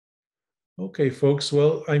Okay, folks.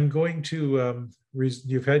 Well, I'm going to,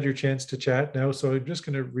 you've had your chance to chat now, so I'm just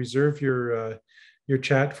going to reserve your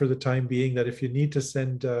chat for the time being, that if you need to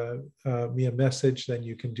send me a message, then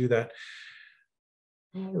you can do that.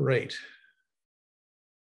 All right.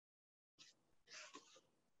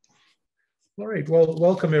 All right. Well,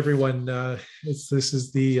 welcome everyone. This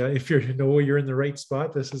is the, if you know you're in the right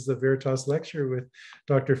spot, this is the Veritas lecture with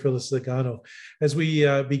Dr. Phyllis Zagano. As we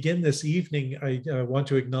begin this evening, I want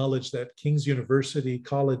to acknowledge that King's University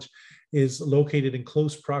College is located in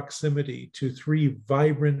close proximity to three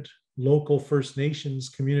vibrant local First Nations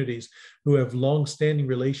communities who have long-standing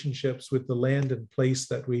relationships with the land and place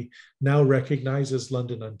that we now recognize as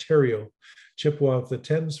London, Ontario. Chippewa of the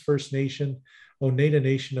Thames First Nation, Oneida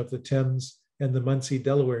Nation of the Thames, and the Munsee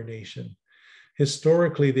Delaware Nation.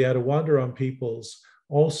 Historically, the Attawandaron peoples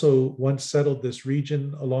also once settled this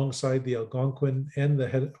region alongside the Algonquin and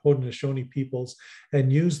the Haudenosaunee peoples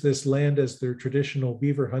and used this land as their traditional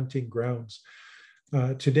beaver hunting grounds.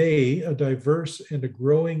 Today, a diverse and a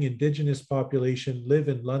growing Indigenous population live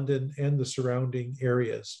in London and the surrounding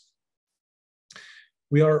areas.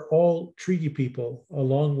 We are all treaty people,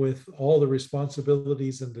 along with all the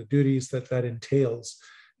responsibilities and the duties that entails.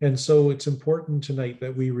 And so it's important tonight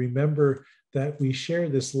that we remember that we share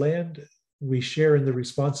this land, we share in the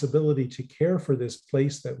responsibility to care for this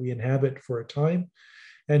place that we inhabit for a time,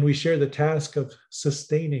 and we share the task of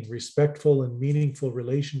sustaining respectful and meaningful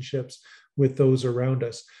relationships with those around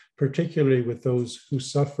us, particularly with those who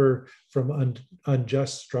suffer from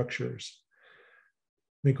unjust structures.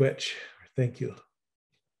 Miigwech, thank you.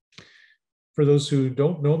 For those who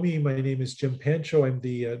don't know me, my name is Jim Pancho. I'm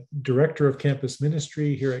the Director of Campus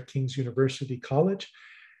Ministry here at King's University College.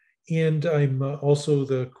 And I'm also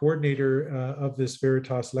the coordinator of this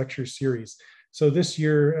Veritas lecture series. So this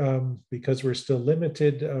year, because we're still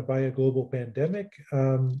limited by a global pandemic,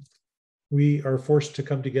 we are forced to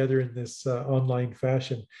come together in this online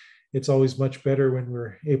fashion. It's always much better when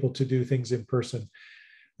we're able to do things in person.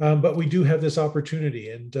 But we do have this opportunity,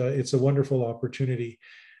 and it's a wonderful opportunity.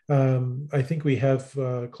 I think we have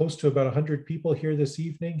close to about 100 people here this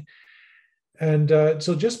evening. And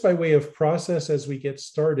so just by way of process as we get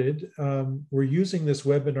started, we're using this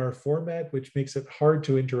webinar format, which makes it hard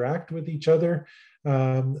to interact with each other,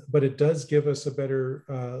 but it does give us a better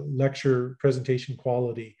lecture presentation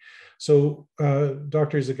quality. So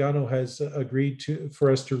Dr. Zagano has agreed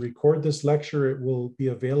for us to record this lecture. It will be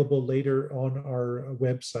available later on our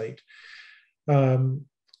website.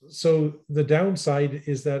 So the downside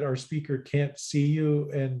is that our speaker can't see you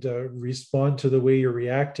and respond to the way you're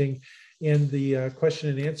reacting. And the question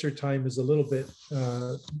and answer time is a little bit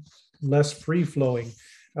less free-flowing.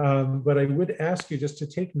 But I would ask you just to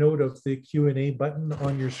take note of the Q&A button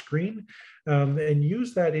on your screen and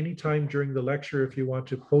use that anytime during the lecture if you want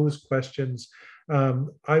to pose questions.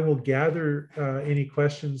 I will gather any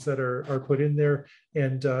questions that are put in there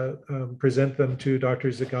and present them to Dr.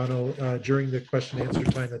 Zagano during the question and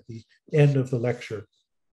answer time at the end of the lecture.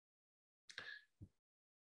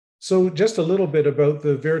 So just a little bit about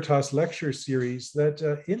the Veritas lecture series,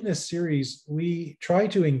 that in this series, we try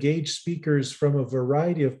to engage speakers from a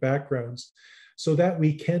variety of backgrounds so that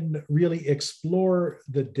we can really explore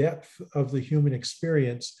the depth of the human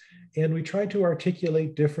experience. And we try to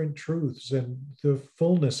articulate different truths and the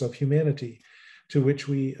fullness of humanity to which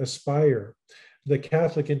we aspire. The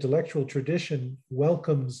Catholic intellectual tradition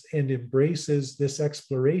welcomes and embraces this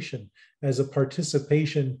exploration as a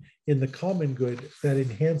participation in the common good that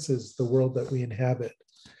enhances the world that we inhabit.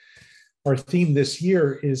 Our theme this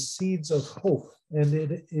year is Seeds of Hope, and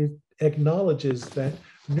it acknowledges that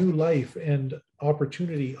new life and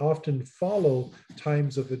opportunity often follow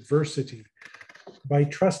times of adversity. By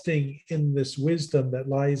trusting in this wisdom that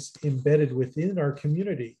lies embedded within our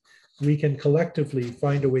community, we can collectively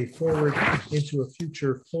find a way forward into a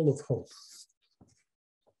future full of hope.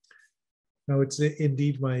 Now, it's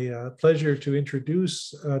indeed my pleasure to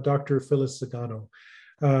introduce Dr. Phyllis Zagano.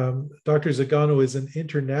 Dr. Zagano is an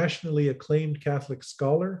internationally acclaimed Catholic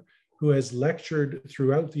scholar who has lectured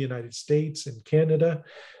throughout the United States and Canada,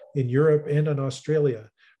 in Europe, and in Australia.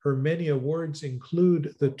 Her many awards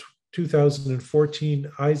include the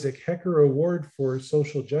 2014 Isaac Hecker Award for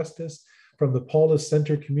Social Justice from the Paulist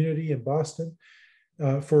Center Community in Boston,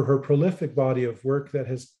 for her prolific body of work that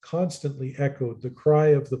has constantly echoed the cry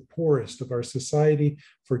of the poorest of our society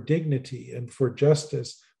for dignity and for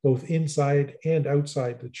justice, both inside and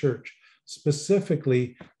outside the church,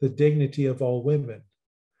 specifically the dignity of all women.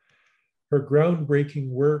 Her groundbreaking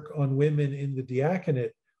work on women in the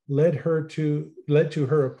Diaconate led to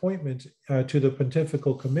her appointment to the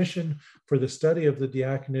Pontifical Commission for the study of the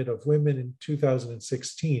Diaconate of Women in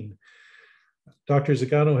 2016. Dr.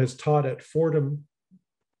 Zagano has taught at Fordham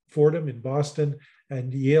in Boston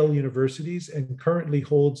and Yale Universities, and currently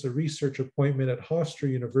holds a research appointment at Hofstra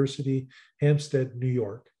University, Hempstead, New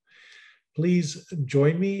York. Please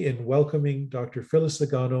join me in welcoming Dr. Phyllis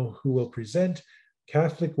Zagano, who will present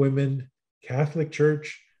Catholic Women, Catholic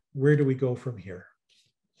Church, Where Do We Go From Here?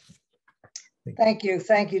 Thank you,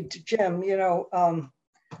 Jim. You know,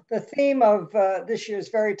 the theme of this year's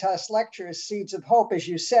Veritas lecture is Seeds of Hope, as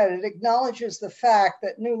you said. It acknowledges the fact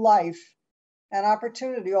that new life and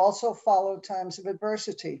opportunity also follow times of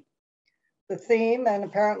adversity. The theme, and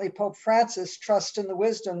apparently Pope Francis, trust in the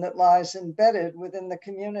wisdom that lies embedded within the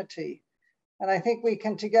community. And I think we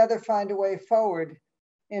can together find a way forward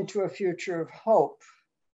into a future of hope.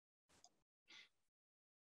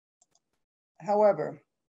 However,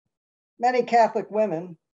 many Catholic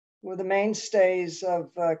women, who are the mainstays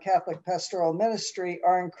of Catholic pastoral ministry,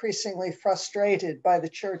 are increasingly frustrated by the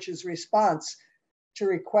Church's response to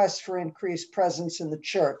requests for increased presence in the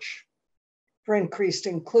Church, for increased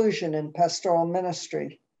inclusion in pastoral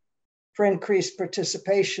ministry, for increased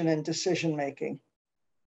participation in decision-making.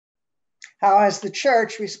 How has the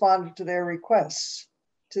Church responded to their requests,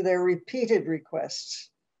 to their repeated requests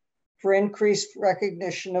for increased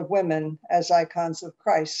recognition of women as icons of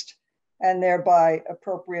Christ, and thereby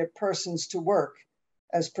appropriate persons to work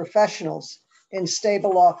as professionals in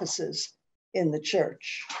stable offices in the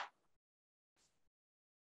Church?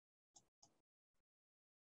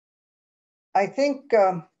 I think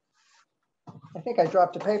I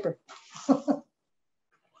dropped a paper.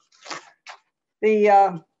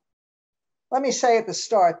 Let me say at the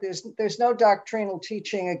start, there's no doctrinal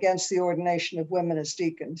teaching against the ordination of women as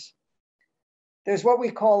deacons. There's what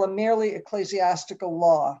we call a merely ecclesiastical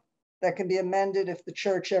law that can be amended if the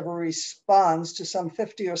Church ever responds to some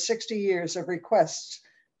 50 or 60 years of requests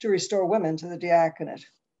to restore women to the diaconate.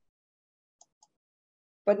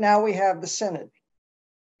 But now we have the synod.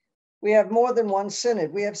 We have more than one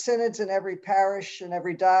synod. We have synods in every parish, in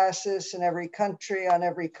every diocese, in every country, on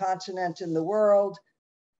every continent in the world,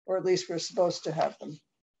 or at least we're supposed to have them.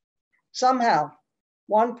 Somehow,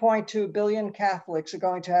 1.2 billion Catholics are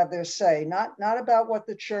going to have their say, not about what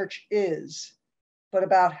the Church is, but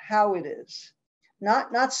about how it is.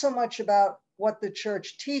 Not so much about what the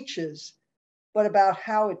Church teaches, but about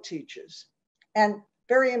how it teaches. And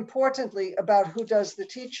very importantly, about who does the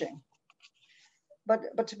teaching.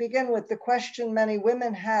 But to begin with, the question many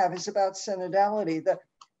women have is about synodality.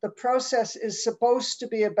 The process is supposed to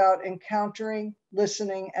be about encountering,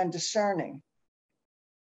 listening, and discerning.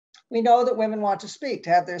 We know that women want to speak,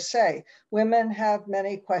 to have their say. Women have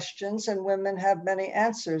many questions and women have many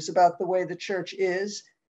answers about the way the Church is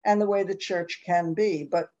and the way the Church can be.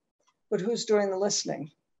 But who's doing the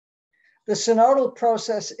listening? The synodal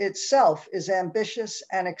process itself is ambitious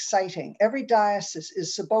and exciting. Every diocese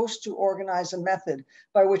is supposed to organize a method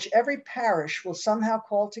by which every parish will somehow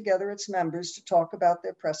call together its members to talk about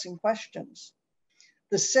their pressing questions.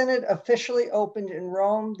 The synod officially opened in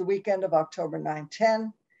Rome the weekend of October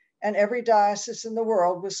 9-10, and every diocese in the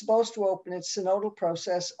world was supposed to open its synodal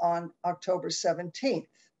process on October 17th.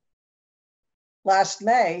 Last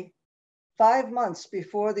May, 5 months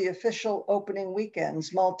before the official opening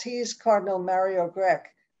weekends, Maltese Cardinal Mario Grech,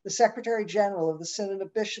 the Secretary General of the Synod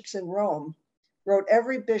of Bishops in Rome, wrote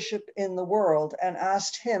every bishop in the world and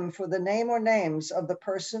asked him for the name or names of the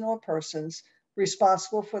person or persons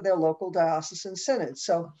responsible for their local diocesan synod.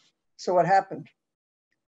 So what happened?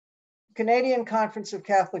 The Canadian Conference of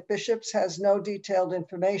Catholic Bishops has no detailed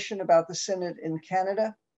information about the synod in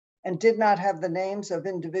Canada and did not have the names of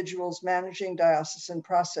individuals managing diocesan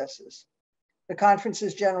processes. The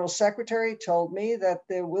conference's general secretary told me that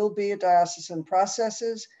there will be a diocesan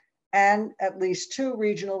processes and at least 2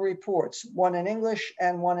 regional reports, one in English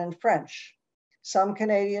and one in French. Some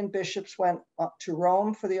Canadian bishops went to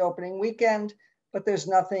Rome for the opening weekend, but there's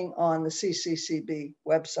nothing on the CCCB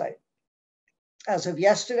website. As of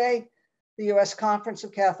yesterday, the US Conference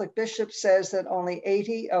of Catholic Bishops says that only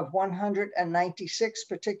 80 of 196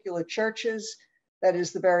 particular churches, that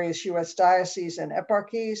is the various US dioceses and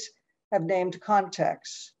eparchies, have named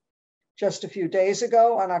contacts. Just a few days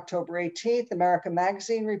ago, on October 18th, America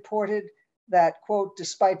Magazine reported that, quote,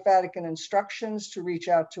 despite Vatican instructions to reach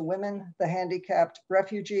out to women, the handicapped,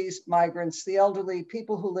 refugees, migrants, the elderly,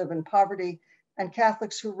 people who live in poverty, and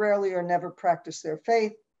Catholics who rarely or never practice their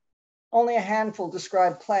faith, only a handful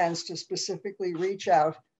described plans to specifically reach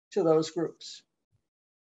out to those groups.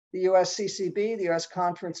 The USCCB, the US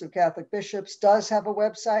Conference of Catholic Bishops, does have a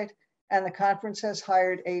website, and the conference has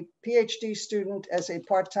hired a PhD student as a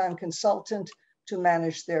part-time consultant to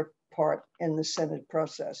manage their part in the synod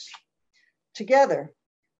process. Together,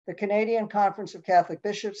 The Canadian Conference of Catholic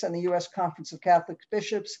Bishops and the US Conference of Catholic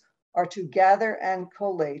Bishops are to gather and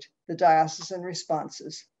collate the diocesan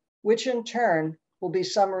responses, which in turn will be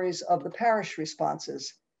summaries of the parish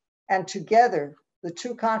responses. And together, the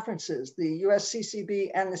two conferences, the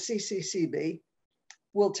USCCB and the CCCB,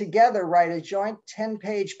 will together write a joint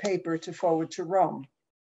 10-page paper to forward to Rome.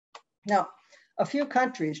 Now, a few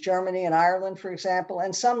countries, Germany and Ireland, for example,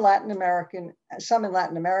 and some in Latin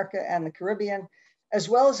America and the Caribbean, as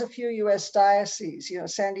well as a few US dioceses,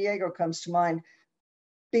 San Diego comes to mind,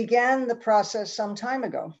 began the process some time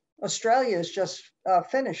ago. Australia has just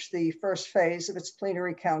finished the first phase of its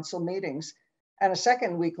plenary council meetings, and a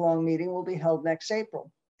second week-long meeting will be held next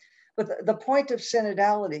April. But the point of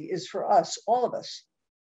synodality is for us, all of us,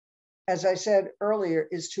 as I said earlier,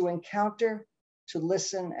 is to encounter, to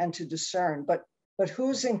listen, and to discern. But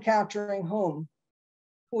who's encountering whom?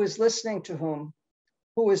 Who is listening to whom?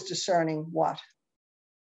 Who is discerning what?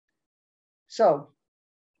 So,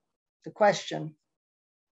 the question,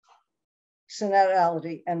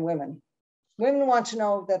 synodality and women. Women want to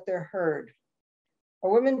know that they're heard.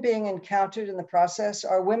 Are women being encountered in the process?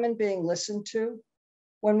 Are women being listened to?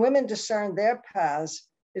 When women discern their paths,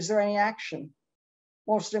 is there any action?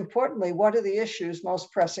 Most importantly, what are the issues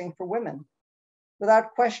most pressing for women?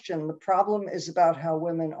 Without question, the problem is about how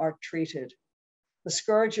women are treated. The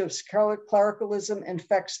scourge of clericalism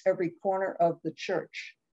infects every corner of the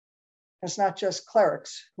church. It's not just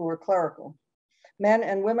clerics who are clerical. Men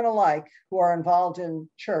and women alike who are involved in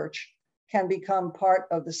church can become part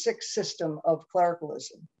of the sick system of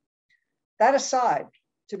clericalism. That aside,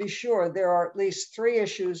 to be sure, there are at least three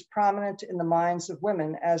issues prominent in the minds of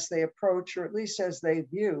women as they approach, or at least as they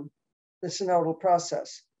view, the synodal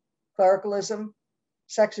process: clericalism,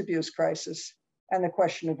 sex abuse crisis, and the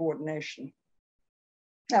question of ordination.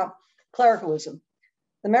 Now, clericalism.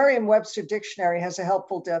 The Merriam-Webster Dictionary has a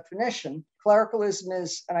helpful definition. Clericalism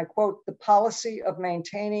is, and I quote, the policy of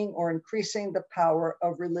maintaining or increasing the power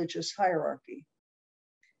of religious hierarchy.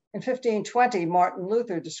 In 1520, Martin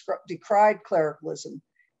Luther decried clericalism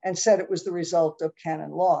and said it was the result of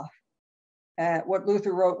canon law. What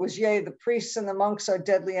Luther wrote was, "Yea, the priests and the monks are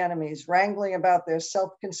deadly enemies, wrangling about their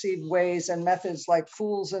self-conceived ways and methods like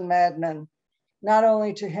fools and madmen, not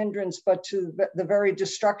only to hindrance, but to the very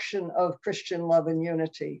destruction of Christian love and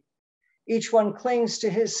unity. Each one clings to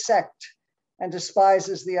his sect and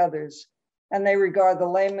despises the others, and they regard the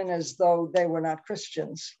laymen as though they were not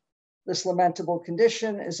Christians. This lamentable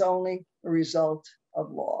condition is only a result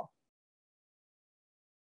of law."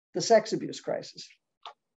 The sex abuse crisis.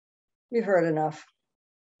 We've heard enough.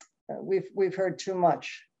 We've heard too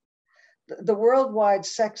much. The worldwide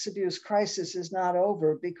sex abuse crisis is not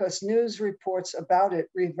over because news reports about it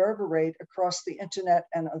reverberate across the internet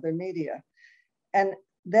and other media. And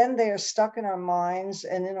then they are stuck in our minds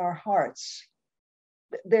and in our hearts.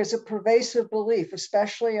 There's a pervasive belief,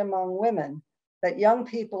 especially among women, that young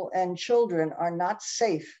people and children are not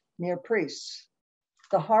safe near priests.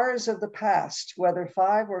 The horrors of the past, whether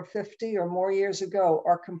 5 or 50 or more years ago,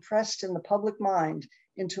 are compressed in the public mind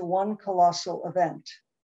into one colossal event.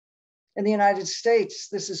 In the United States,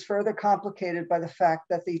 this is further complicated by the fact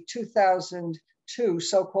that the 2002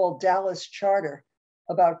 so-called Dallas Charter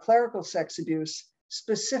about clerical sex abuse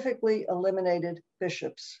specifically eliminated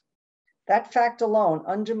bishops. That fact alone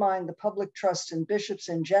undermined the public trust in bishops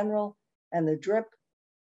in general, and the drip,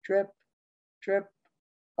 drip, drip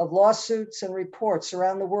of lawsuits and reports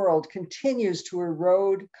around the world continues to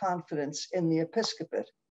erode confidence in the episcopate.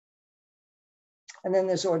 And then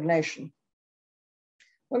there's ordination.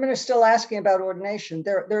 Women are still asking about ordination.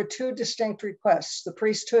 There are two distinct requests: the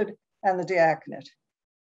priesthood and the diaconate.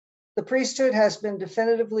 The priesthood has been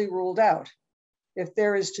definitively ruled out. If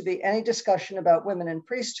there is to be any discussion about women in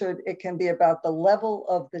priesthood, it can be about the level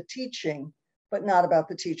of the teaching, but not about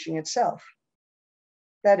the teaching itself.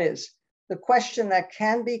 That is, the question that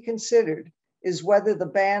can be considered is whether the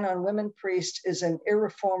ban on women priests is an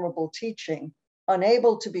irreformable teaching,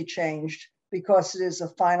 unable to be changed because it is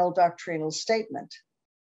a final doctrinal statement.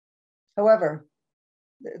 However,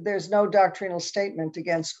 there's no doctrinal statement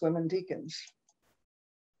against women deacons.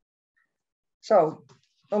 So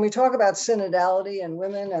when we talk about synodality and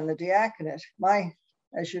women and the diaconate,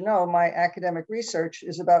 as you know, my academic research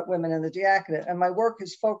is about women in the diaconate, and my work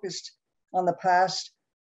is focused on the past,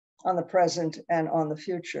 on the present, and on the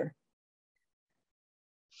future.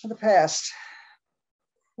 In the past,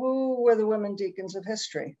 who were the women deacons of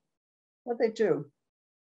history? What did they do?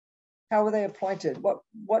 How were they appointed? What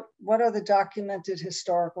are the documented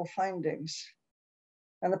historical findings?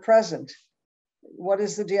 And the present, what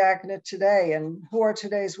is the diaconate today, and who are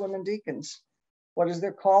today's women deacons? What is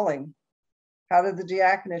their calling? How did the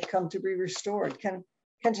diaconate come to be restored? Can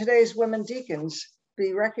today's women deacons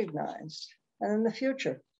be recognized? And in the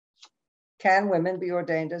future, can women be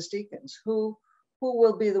ordained as deacons? Who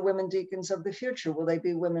will be the women deacons of the future? Will they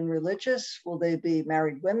be women religious? Will they be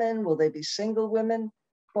married women? Will they be single women?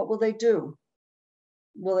 What will they do?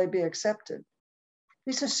 Will they be accepted?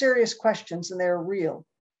 These are serious questions and they're real.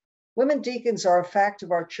 Women deacons are a fact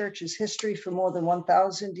of our church's history for more than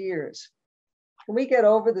 1,000 years. Can we get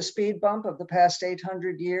over the speed bump of the past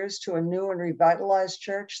 800 years to a new and revitalized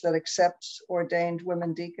church that accepts ordained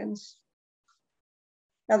women deacons?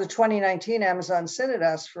 Now, the 2019 Amazon Synod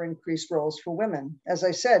asked for increased roles for women. As I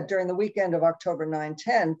said, during the weekend of October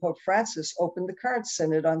 9-10, Pope Francis opened the current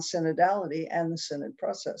synod on synodality and the synod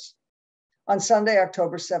process. On Sunday,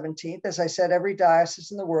 October 17th, as I said, every diocese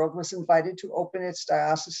in the world was invited to open its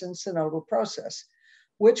diocesan synodal process,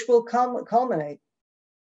 which will culminate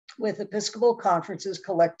with Episcopal conferences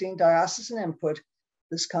collecting diocesan input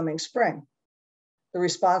this coming spring. The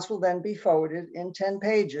response will then be forwarded in 10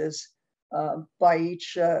 pages by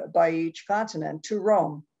each continent to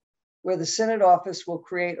Rome, where the Synod office will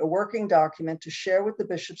create a working document to share with the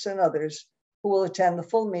bishops and others who will attend the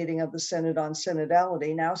full meeting of the Synod on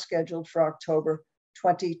Synodality, now scheduled for October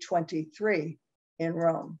 2023 in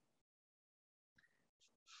Rome.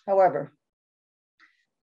 However,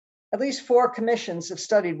 at least 4 commissions have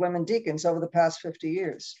studied women deacons over the past 50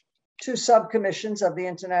 years. 2 subcommissions of the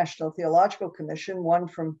International Theological Commission, one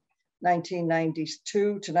from 1992 to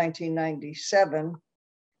 1997,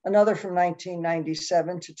 another from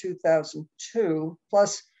 1997 to 2002,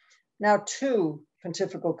 plus now 2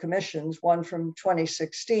 Pontifical Commissions, one from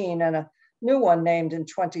 2016 and a new one named in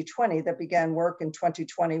 2020 that began work in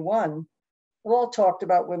 2021, have all talked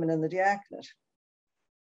about women in the diaconate.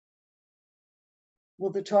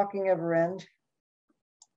 Will the talking ever end?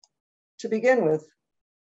 To begin with,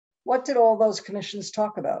 what did all those commissions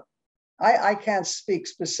talk about? I can't speak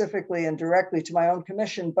specifically and directly to my own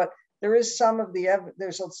commission, but there is some of the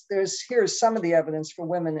here's some of the evidence for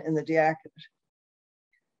women in the diaconate.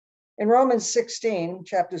 In Romans 16,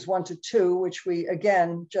 chapters 1-2, which we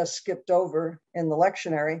again just skipped over in the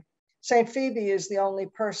lectionary, St. Phoebe is the only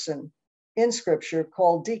person in Scripture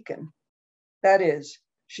called deacon. That is,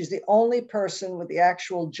 she's the only person with the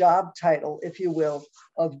actual job title, if you will,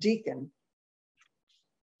 of deacon.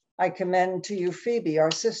 I commend to you Phoebe,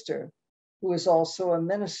 our sister, who is also a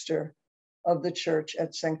minister of the church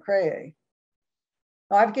at Cenchreae.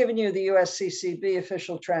 Now, I've given you the USCCB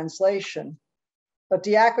official translation, but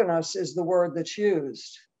diakonos is the word that's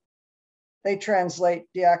used. They translate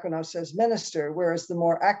diakonos as minister, whereas the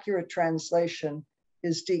more accurate translation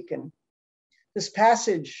is deacon. This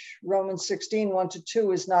passage, Romans 16,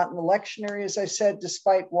 1-2, is not in the lectionary, as I said,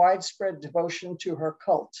 despite widespread devotion to her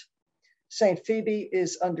cult. St. Phoebe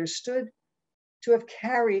is understood to have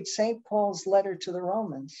carried St. Paul's letter to the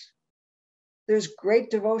Romans. There's great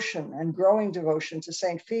devotion and growing devotion to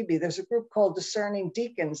St. Phoebe. There's a group called Discerning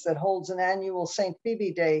Deacons that holds an annual St.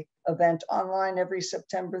 Phoebe Day event online every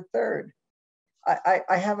September 3rd.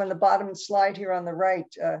 I have on the bottom slide here on the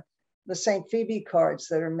right, the St. Phoebe cards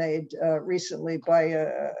that are made recently by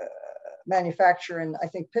a manufacturer in, I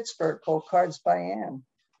think, Pittsburgh called Cards by Anne.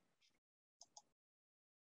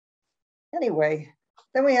 Anyway,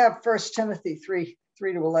 then we have 1 Timothy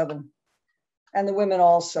 3-11, and the women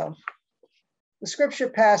also. The scripture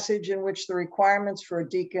passage in which the requirements for a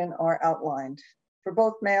deacon are outlined for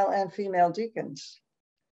both male and female deacons.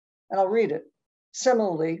 And I'll read it.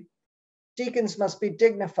 Similarly, deacons must be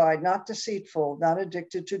dignified, not deceitful, not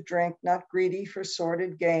addicted to drink, not greedy for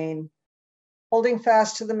sordid gain, holding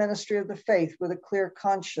fast to the ministry of the faith with a clear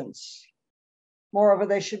conscience. Moreover,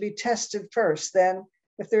 they should be tested first. Then,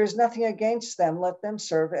 if there is nothing against them, let them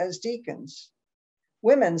serve as deacons.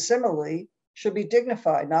 Women, similarly, should be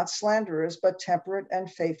dignified, not slanderers, but temperate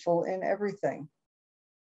and faithful in everything.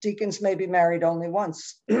 Deacons may be married only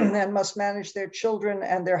once and must manage their children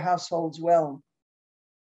and their households well.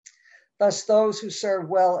 Thus, those who serve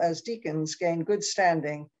well as deacons gain good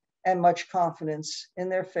standing and much confidence in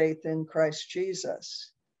their faith in Christ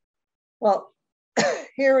Jesus. Well,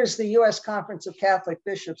 here is the U.S. Conference of Catholic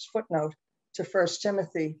Bishops footnote to 1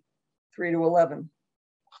 Timothy 3-11.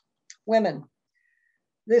 Women.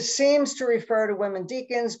 This seems to refer to women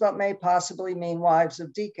deacons, but may possibly mean wives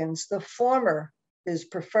of deacons. The former is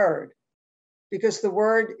preferred because the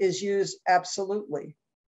word is used absolutely.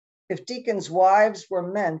 If deacons' wives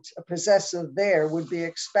were meant, a possessive there would be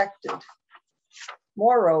expected.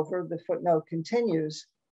 Moreover, the footnote continues,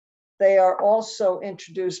 they are also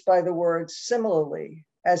introduced by the word similarly,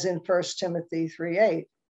 as in 1 Timothy 3:8.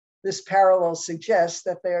 This parallel suggests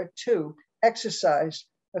that they are too exercised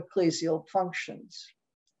ecclesial functions.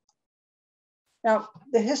 Now,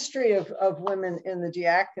 the history of women in the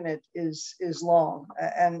diaconate is long,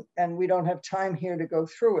 and we don't have time here to go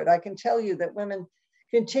through it. I can tell you that women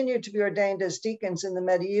continued to be ordained as deacons in the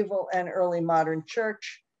medieval and early modern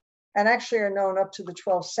church, and actually are known up to the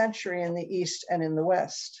 12th century in the East and in the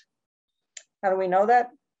West. How do we know that?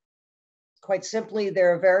 Quite simply,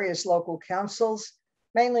 there are various local councils,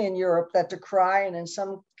 mainly in Europe, that decry and in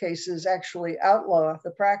some cases actually outlaw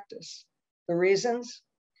the practice. The reasons?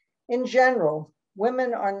 In general,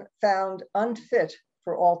 women are found unfit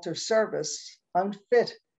for altar service,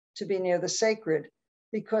 unfit to be near the sacred,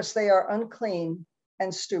 because they are unclean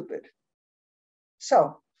and stupid.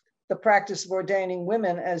 So, the practice of ordaining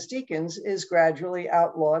women as deacons is gradually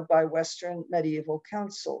outlawed by Western medieval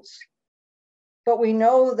councils. But we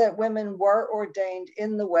know that women were ordained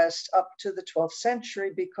in the West up to the 12th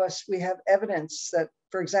century because we have evidence that,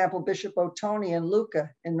 for example, Bishop Ottoni in Lucca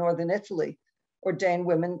in northern Italy ordained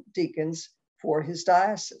women deacons for his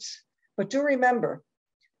diocese. But do remember,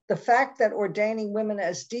 the fact that ordaining women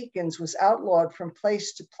as deacons was outlawed from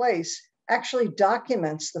place to place actually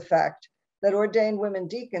documents the fact that ordained women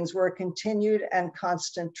deacons were a continued and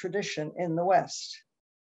constant tradition in the West.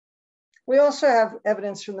 We also have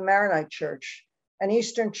evidence from the Maronite Church, an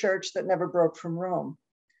Eastern church that never broke from Rome.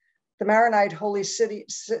 The Maronite Holy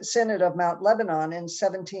Synod of Mount Lebanon in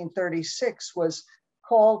 1736 was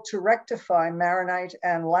called to rectify Maronite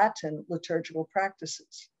and Latin liturgical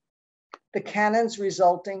practices. The canons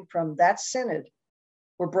resulting from that synod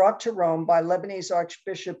were brought to Rome by Lebanese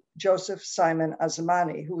Archbishop Joseph Simon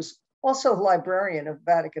Azamani, who was also a librarian of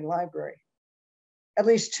Vatican Library. At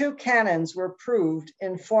least 2 canons were approved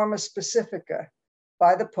in forma specifica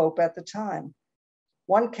by the Pope at the time.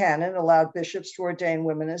 One canon allowed bishops to ordain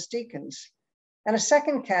women as deacons, and a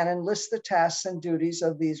second canon lists the tasks and duties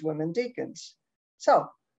of these women deacons. So,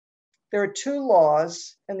 there are 2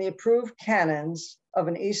 laws in the approved canons of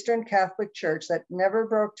an Eastern Catholic Church that never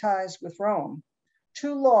broke ties with Rome.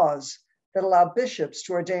 2 laws that allow bishops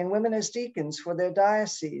to ordain women as deacons for their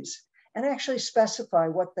dioceses and actually specify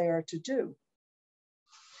what they are to do.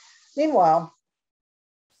 Meanwhile,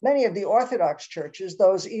 many of the Orthodox churches,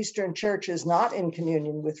 those Eastern churches not in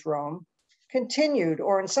communion with Rome, continued,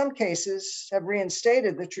 or in some cases have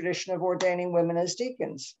reinstated the tradition of ordaining women as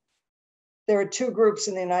deacons. There are 2 groups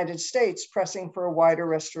in the United States pressing for a wider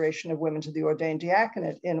restoration of women to the ordained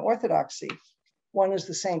diaconate in Orthodoxy. One is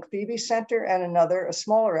the St. Phoebe Center, and another, a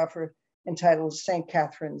smaller effort entitled St.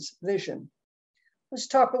 Catherine's Vision. Let's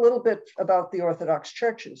talk a little bit about the Orthodox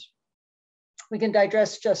churches. We can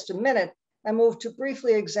digress just a minute and move to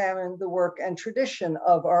briefly examine the work and tradition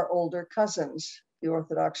of our older cousins, the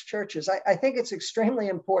Orthodox churches. I think it's extremely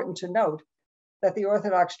important to note that the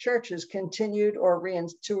Orthodox churches continued or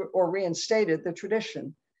reinstated the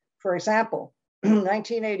tradition. For example, in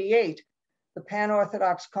 1988, the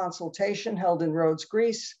Pan-Orthodox consultation held in Rhodes,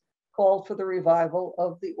 Greece, called for the revival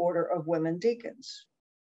of the Order of Women Deacons.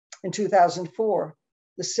 In 2004,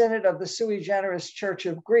 the Synod of the Sui Generis Church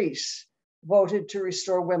of Greece voted to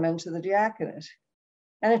restore women to the diaconate.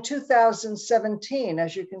 And in 2017,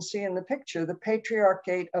 as you can see in the picture, the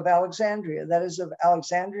Patriarchate of Alexandria, that is of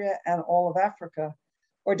Alexandria and all of Africa,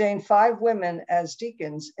 ordained 5 women as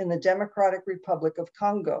deacons in the Democratic Republic of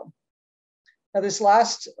Congo. Now, this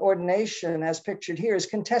last ordination, as pictured here, is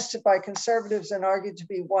contested by conservatives and argued to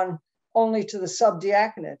be one only to the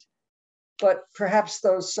subdiaconate. But perhaps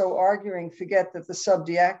those so arguing forget that the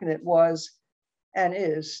subdiaconate was and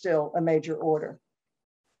is still a major order.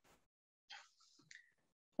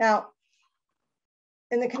 Now,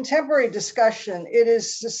 in the contemporary discussion, it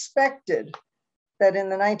is suspected that in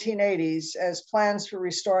the 1980s, as plans for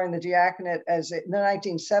restoring the diaconate in the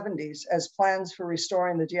 1970s, as plans for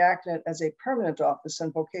restoring the diaconate as a permanent office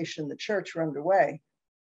and vocation in the church were underway,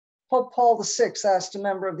 Pope Paul VI asked a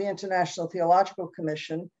member of the International Theological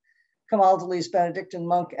Commission, Camaldoli's Benedictine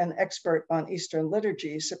monk and expert on Eastern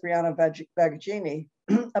liturgy, Cipriano Vagaggini,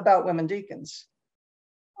 about women deacons.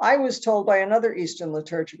 I was told by another Eastern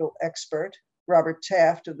liturgical expert, Robert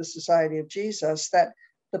Taft of the Society of Jesus, that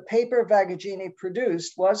the paper Vagaggini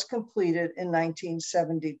produced was completed in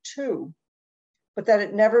 1972, but that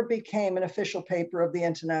it never became an official paper of the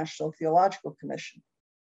International Theological Commission.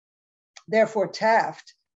 Therefore,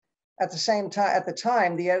 Taft, at the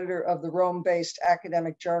time, the editor of the Rome-based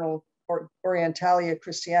academic journal Orientalia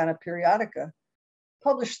Christiana Periodica,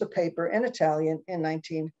 published the paper in Italian in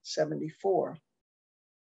 1974.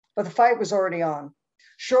 But the fight was already on.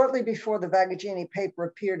 Shortly before the Vagaggini paper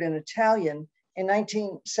appeared in Italian, in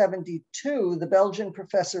 1972, the Belgian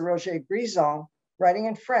professor Roger Grison, writing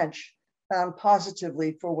in French, found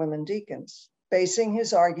positively for women deacons. basing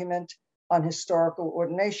his argument on historical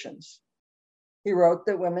ordinations. He wrote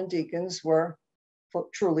that women deacons were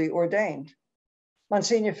truly ordained.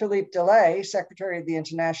 Monsignor Philippe Delay, Secretary of the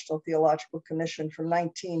International Theological Commission from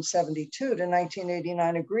 1972 to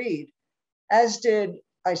 1989, agreed, as did,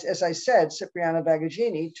 as I said, Cipriano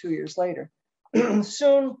Bagaggini 2 years later.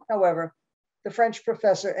 Soon, however, the French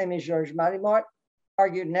professor Aimé-Georges Marimart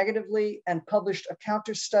argued negatively and published a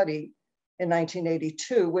counter-study in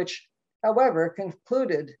 1982, which, however,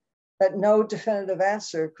 concluded that no definitive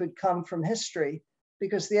answer could come from history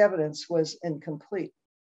because the evidence was incomplete.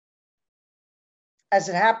 As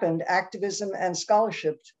it happened, activism and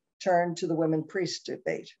scholarship turned to the women priest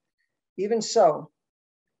debate. Even so,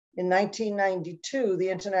 in 1992, the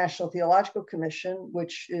International Theological Commission,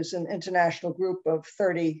 which is an international group of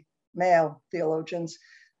 30 male theologians,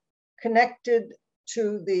 connected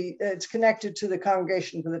to the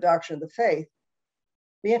Congregation for the Doctrine of the Faith.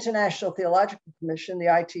 The International Theological Commission, the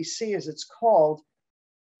ITC as it's called,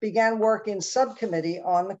 began work in subcommittee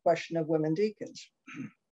on the question of women deacons.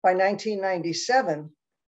 By 1997,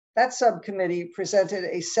 that subcommittee presented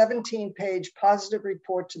a 17-page positive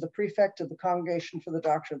report to the prefect of the Congregation for the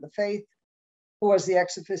Doctrine of the Faith, who was the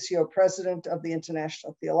ex officio president of the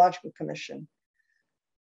International Theological Commission.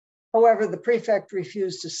 However, the prefect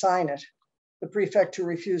refused to sign it. The prefect who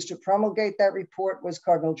refused to promulgate that report was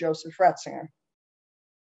Cardinal Joseph Ratzinger.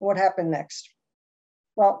 What happened next?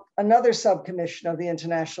 Well, another subcommission of the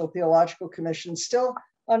International Theological Commission, still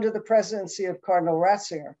under the presidency of Cardinal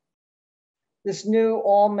Ratzinger. This new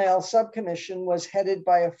all-male subcommission was headed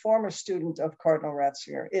by a former student of Cardinal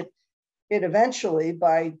Ratzinger. It eventually,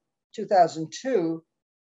 by 2002,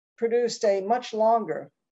 produced a much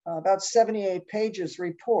longer, about 78 pages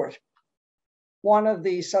report. One of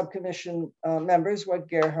the subcommission members was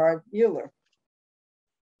Gerhard Mueller,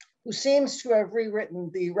 who seems to have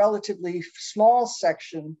rewritten the relatively small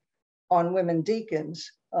section on women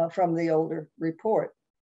deacons from the older report.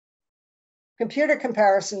 Computer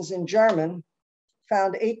comparisons in German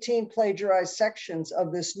found 18 plagiarized sections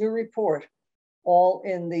of this new report, all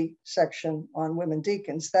in the section on women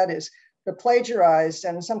deacons. That is, the plagiarized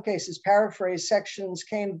and in some cases paraphrased sections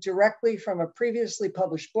came directly from a previously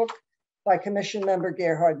published book by Commission member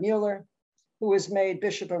Gerhard Mueller, who was made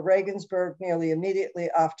Bishop of Regensburg nearly immediately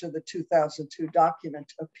after the 2002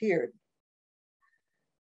 document appeared.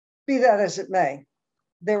 Be that as it may,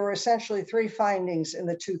 there were essentially three findings in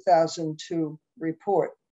the 2002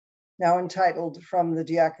 report, now entitled From the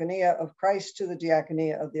Diaconia of Christ to the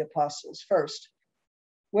Diaconia of the Apostles. First,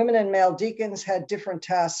 women and male deacons had different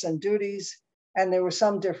tasks and duties, and there were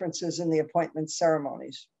some differences in the appointment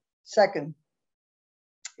ceremonies. Second,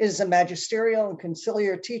 it is a magisterial and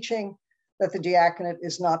conciliar teaching that the diaconate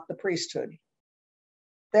is not the priesthood.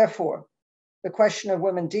 Therefore, the question of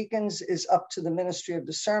women deacons is up to the ministry of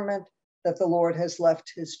discernment that the Lord has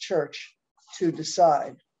left his church to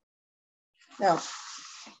decide. Now,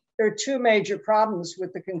 there are two major problems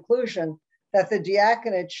with the conclusion that the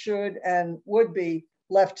diaconate should and would be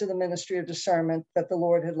left to the ministry of discernment that the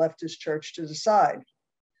Lord had left his church to decide.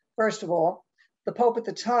 First of all, the Pope at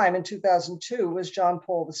the time in 2002 was John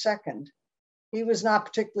Paul II. He was not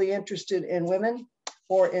particularly interested in women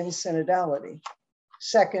or in synodality.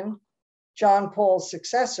 Second, John Paul's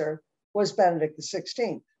successor was Benedict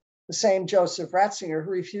XVI, the same Joseph Ratzinger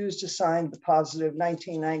who refused to sign the positive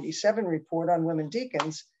 1997 report on women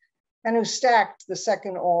deacons and who stacked the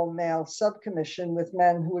second all-male subcommission with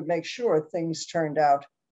men who would make sure things turned out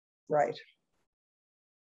right.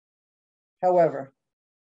 However,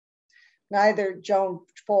 neither John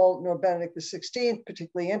Paul nor Benedict XVI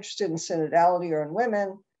particularly interested in synodality or in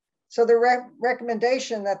women, so the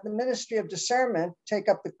recommendation that the ministry of discernment take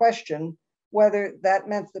up the question whether that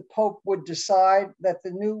meant the Pope would decide that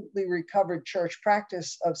the newly recovered church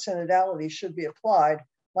practice of synodality should be applied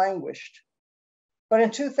languished. But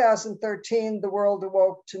in 2013, the world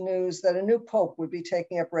awoke to news that a new Pope would be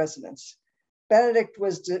taking up residence. Benedict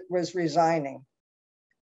was resigning,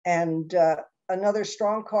 and another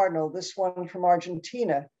strong cardinal, this one from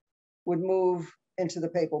Argentina, would move into the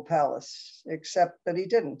papal palace, except that he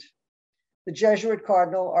didn't. The Jesuit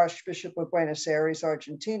cardinal, Archbishop of Buenos Aires,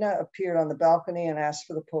 Argentina, appeared on the balcony and asked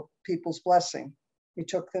for the people's blessing. He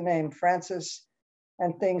took the name Francis,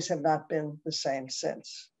 and things have not been the same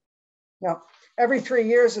since. Now, every 3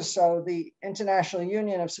 years or so, the International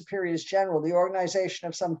Union of Superiors General, the organization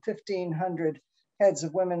of some 1,500 heads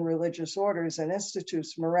of women religious orders and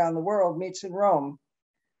institutes from around the world, meets in Rome.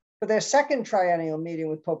 For their second triennial meeting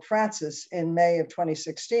with Pope Francis in May of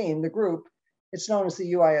 2016, the group, it's known as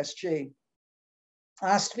the UISG,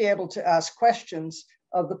 asked to be able to ask questions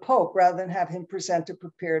of the Pope rather than have him present a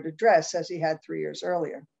prepared address as he had 3 years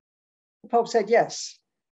earlier? The Pope said yes.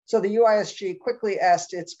 So the UISG quickly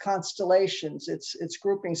asked its constellations, its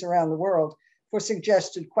groupings around the world, for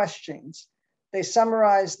suggested questions. They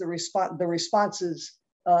summarized the responses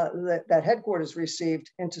that headquarters received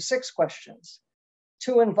into 6 questions.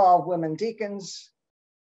 2 involve women deacons.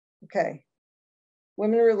 Okay.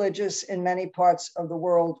 Women religious in many parts of the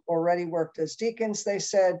world already worked as deacons, they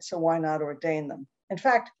said, so why not ordain them? In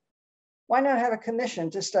fact, why not have a commission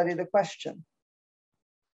to study the question?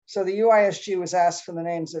 So the UISG was asked for the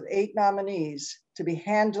names of 8 nominees to be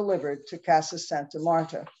hand-delivered to Casa Santa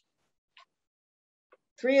Marta.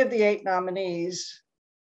 3 of the 8 nominees,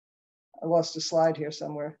 I lost a slide here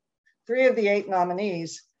somewhere. 3 of the 8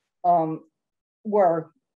 nominees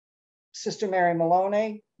were Sister Mary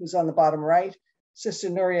Maloney, who's on the bottom right, Sister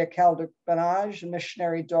Nuria Calder-Banaj, a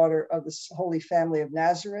missionary daughter of the Holy Family of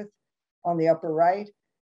Nazareth, on the upper right,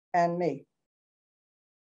 and me.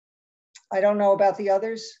 I don't know about the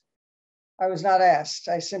others. I was not asked.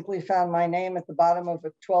 I simply found my name at the bottom of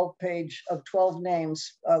a 12-page of 12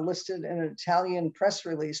 names listed in an Italian press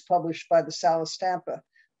release published by the Sala Stampa,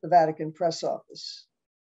 the Vatican press office.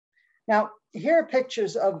 Now, here are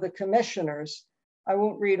pictures of the commissioners. I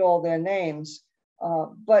won't read all their names,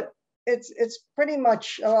 but it's pretty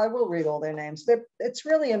much, I will read all their names. It's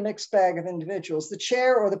really a mixed bag of individuals. The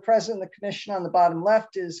chair or the president of the commission on the bottom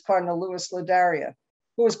left is Cardinal Louis Ladaria,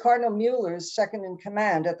 who was Cardinal Mueller's second in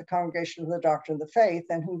command at the Congregation of the Doctrine of the Faith,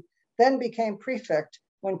 and who then became prefect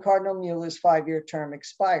when Cardinal Mueller's 5-year term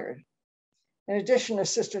expired. In addition to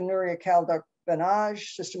Sister Nuria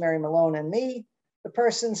Calder-Banaj, Sister Mary Malone, and me, the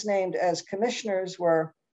persons named as commissioners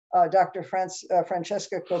were Dr.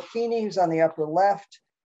 Francesca Cocchini, who's on the upper left,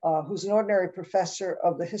 who's an ordinary professor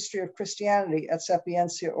of the history of Christianity at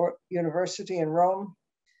Sapienza University in Rome,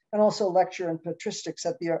 and also lecturer in patristics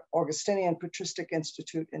at the Augustinian Patristic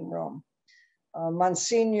Institute in Rome.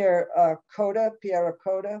 Monsignor Piero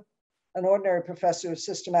Coda, an ordinary professor of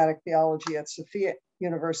systematic theology at Sophia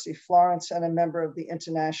University, Florence, and a member of the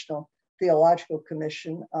International Theological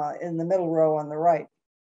Commission in the middle row on the right.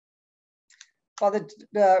 Father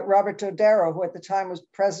Robert Dodaro, who at the time was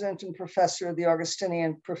president and professor of the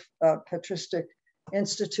Augustinian Patristic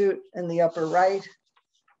Institute in the upper right.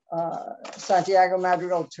 Santiago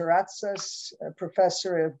Madrigal Terrazas, a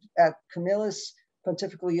professor at Camillus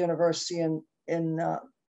Pontifical University in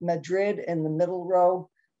Madrid in the middle row,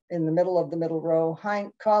 in the middle of the middle row.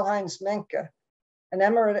 Karl-Heinz Menke, an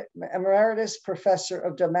emeritus professor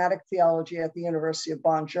of dogmatic theology at the University of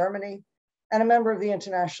Bonn, Germany, and a member of the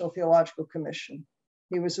International Theological Commission.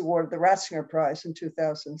 He was awarded the Ratzinger Prize in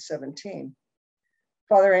 2017.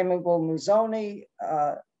 Father Emmanuel Muzzoni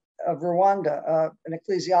of Rwanda, an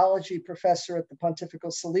ecclesiology professor at the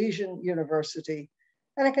Pontifical Salesian University,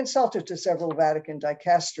 and a consultant to several Vatican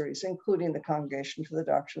dicasteries, including the Congregation for the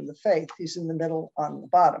Doctrine of the Faith. He's in the middle on the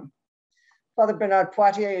bottom. Father Bernard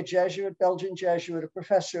Poitier, a Jesuit, Belgian Jesuit, a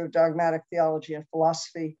professor of dogmatic theology and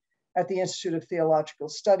philosophy at the Institute of Theological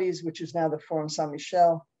Studies, which is now the Forum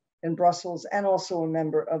Saint-Michel in Brussels, and also a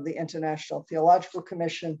member of the International Theological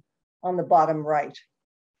Commission on the bottom right.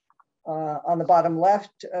 On the bottom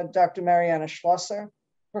left, Dr. Mariana Schlosser,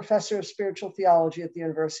 professor of spiritual theology at the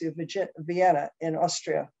University of Vienna in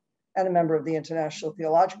Austria, and a member of the International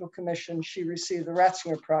Theological Commission. She received the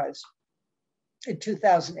Ratzinger Prize in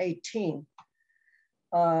 2018.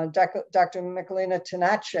 Dr. Michelina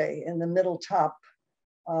Tenace in the middle top,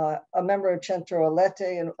 a member of Centro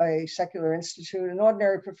Alete, a secular institute, an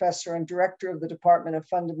ordinary professor and director of the Department of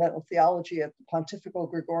Fundamental Theology at the Pontifical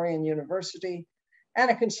Gregorian University, and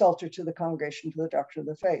a consultant to the Congregation for the Doctrine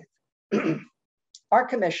of the Faith. Our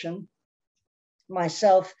commission,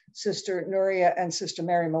 myself, Sister Nuria, and Sister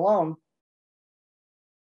Mary Malone,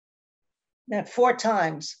 met 4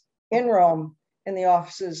 times in Rome in the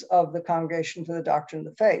offices of the Congregation for the Doctrine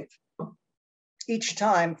of the Faith, each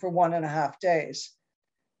time for 1.5 days,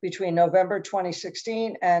 between November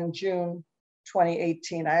 2016 and June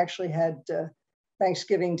 2018. I actually had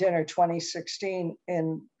Thanksgiving dinner 2016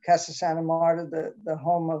 in Casa Santa Marta, the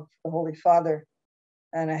home of the Holy Father,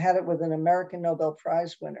 and I had it with an American Nobel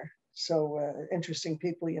Prize winner. So interesting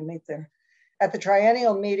people you meet there. At the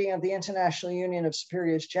triennial meeting of the International Union of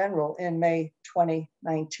Superiors General in May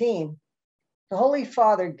 2019, the Holy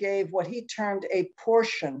Father gave what he termed a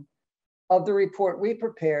portion of the report we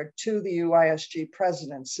prepared to the UISG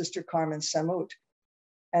president, Sister Carmen Samut,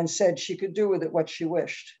 and said she could do with it what she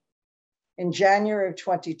wished. In January of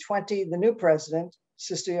 2020, the new president,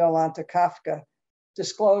 Sister Jolanta Kafka,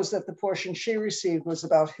 disclosed that the portion she received was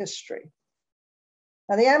about history.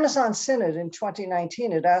 Now, the Amazon Synod in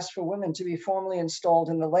 2019 had asked for women to be formally installed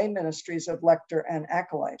in the lay ministries of lector and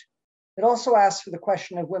acolyte. It also asked for the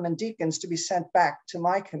question of women deacons to be sent back to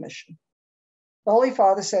my commission. The Holy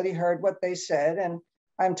Father said he heard what they said, and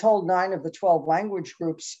I'm told 9 of the 12 language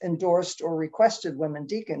groups endorsed or requested women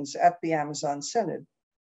deacons at the Amazon Synod,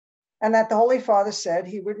 and that the Holy Father said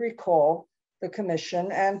he would recall the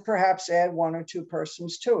commission and perhaps add 1 or 2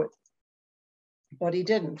 persons to it. But he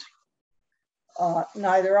didn't.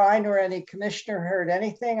 Neither I nor any commissioner heard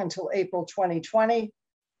anything until April 2020,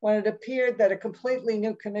 when it appeared that a completely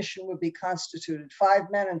new commission would be constituted, 5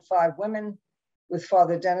 men and 5 women, with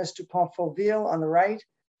Father Dennis Dupont-Fauville on the right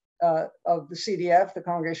of the CDF, the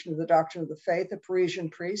Congregation of the Doctrine of the Faith, a Parisian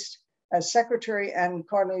priest, as secretary, and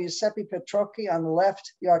Cardinal Giuseppe Petrocchi on the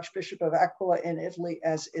left, the Archbishop of Aquila in Italy,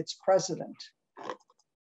 as its president.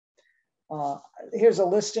 Here's a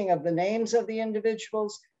listing of the names of the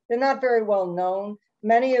individuals. They're not very well known.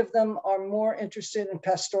 Many of them are more interested in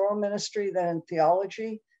pastoral ministry than in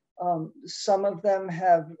theology. Some of them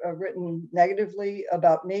have written negatively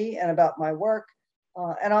about me and about my work.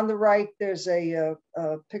 And on the right, there's a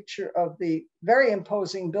picture of the very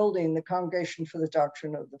imposing building, the Congregation for the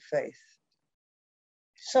Doctrine of the Faith.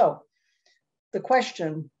 So the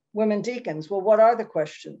question, women deacons, well, what are the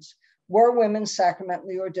questions? Were women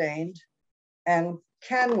sacramentally ordained? And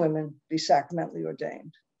can women be sacramentally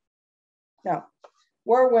ordained? Now,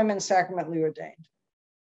 were women sacramentally ordained?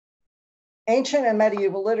 Ancient and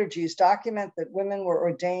medieval liturgies document that women were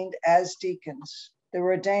ordained as deacons. They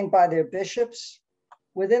were ordained by their bishops,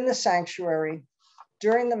 within the sanctuary,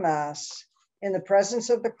 during the Mass, in the presence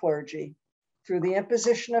of the clergy, through the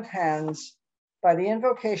imposition of hands, by the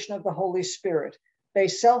invocation of the Holy Spirit. They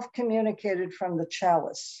self-communicated from the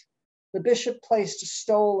chalice. The bishop placed a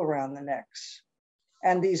stole around the necks,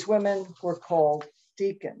 and these women were called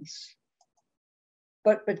deacons.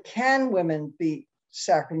 But can women be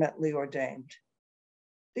sacramentally ordained?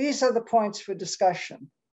 These are the points for discussion.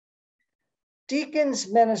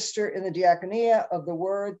 Deacons minister in the diaconia of the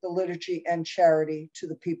word, the liturgy, and charity to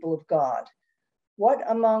the people of God. What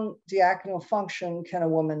among diaconal function can a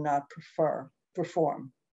woman not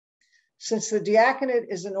perform? Since the diaconate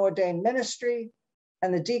is an ordained ministry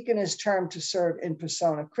and the deacon is termed to serve in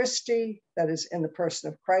persona Christi, that is, in the person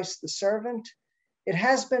of Christ the servant, it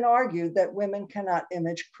has been argued that women cannot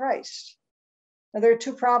image Christ. Now, there are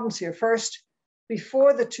 2 problems here. First,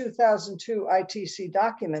 before the 2002 ITC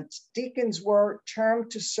documents, deacons were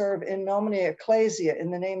termed to serve in nomine ecclesia,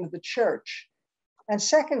 in the name of the church. And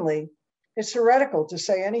secondly, it's heretical to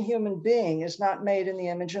say any human being is not made in the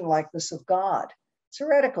image and likeness of God. It's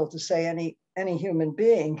heretical to say any human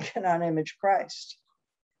being cannot image Christ.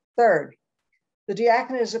 Third, the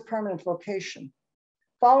diaconate is a permanent vocation.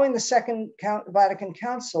 Following the Second Vatican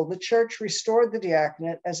Council, the Church restored the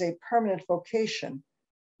diaconate as a permanent vocation,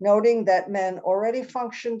 noting that men already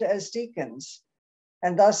functioned as deacons,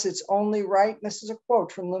 and thus it's only right, this is a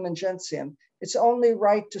quote from Lumen Gentium, it's only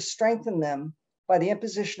right to strengthen them by the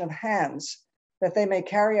imposition of hands, that they may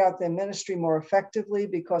carry out their ministry more effectively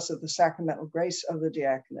because of the sacramental grace of the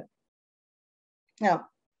diaconate. Now,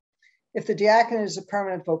 if the diaconate is a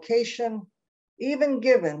permanent vocation, even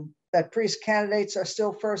given that priest candidates are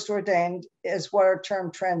still first ordained as what are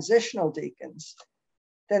termed transitional deacons,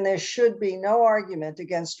 then there should be no argument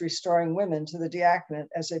against restoring women to the diaconate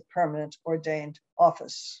as a permanent ordained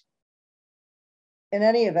office. In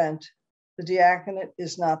any event, the diaconate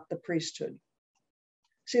is not the priesthood.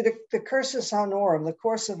 See, the cursus honorum, the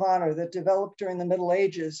course of honor that developed during the Middle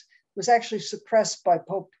Ages, was actually suppressed by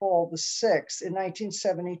Pope Paul VI in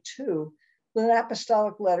 1972 with an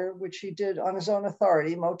apostolic letter, which he did on his own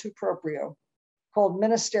authority, motu proprio, called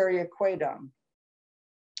Ministeria Quaedam.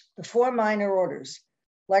 The 4 minor orders,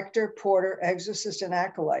 lector, porter, exorcist, and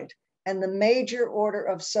acolyte, and the major order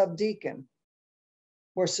of subdeacon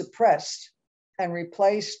were suppressed and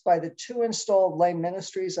replaced by the 2 installed lay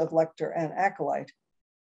ministries of lector and acolyte,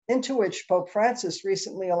 into which Pope Francis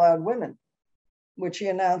recently allowed women, which he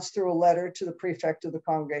announced through a letter to the prefect of the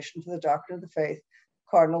Congregation for the Doctrine of the Faith,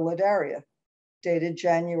 Cardinal Ladaria, dated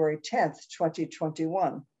January 10th,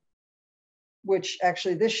 2021, which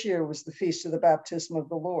actually this year was the feast of the baptism of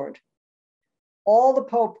the Lord. All the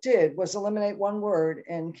Pope did was eliminate 1 word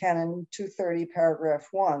in Canon 230, paragraph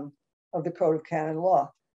 1 of the Code of Canon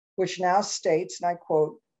Law, which now states, and I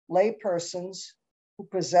quote, lay persons who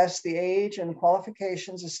possess the age and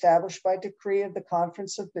qualifications established by decree of the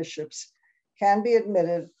Conference of Bishops can be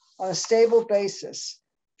admitted on a stable basis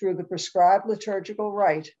through the prescribed liturgical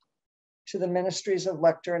rite to the ministries of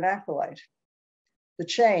lector and acolyte. The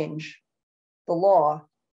change, the law,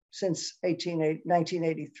 since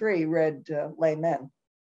 1983 read laymen.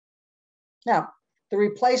 Now, the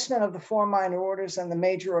replacement of the 4 minor orders and the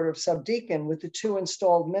major order of subdeacon with the 2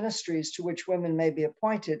 installed ministries to which women may be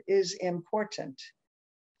appointed is important.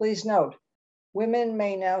 Please note, women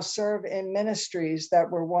may now serve in ministries that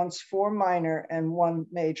were once 4 minor and 1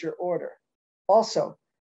 major order. Also,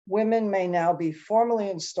 women may now be formally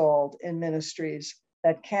installed in ministries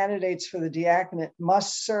that candidates for the diaconate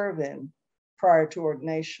must serve in prior to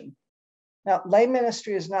ordination. Now, lay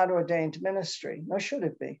ministry is not ordained ministry, nor should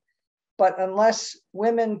it be. But unless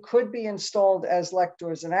women could be installed as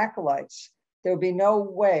lectors and acolytes, there would be no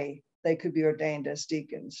way they could be ordained as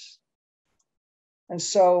deacons. And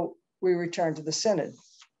so we return to the synod.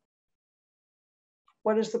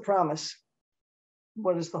 What is the promise?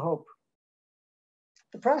 What is the hope?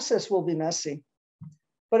 The process will be messy,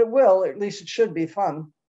 but it will, or at least it should be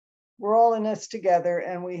fun. We're all in this together,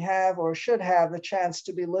 and we have or should have the chance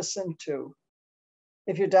to be listened to.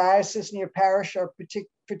 If your diocese and your parish are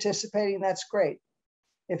participating, that's great.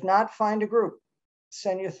 If not, find a group.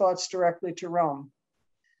 Send your thoughts directly to Rome.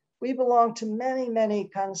 We belong to many, many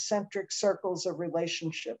concentric circles of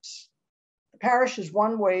relationships. The parish is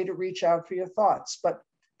one way to reach out for your thoughts, but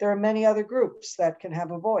there are many other groups that can have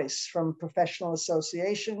a voice, from professional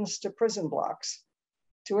associations to prison blocks,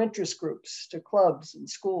 to interest groups, to clubs and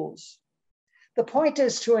schools. The point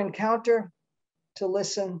is to encounter, to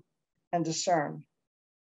listen, and discern.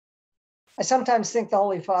 I sometimes think the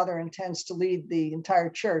Holy Father intends to lead the entire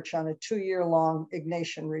church on a 2-year-long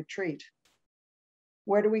Ignatian retreat.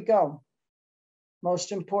 Where do we go?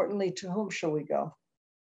 Most importantly, to whom shall we go?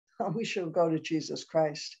 We shall go to Jesus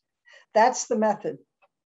Christ. That's the method,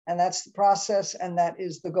 and that's the process, and that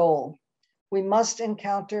is the goal. We must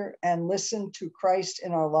encounter and listen to Christ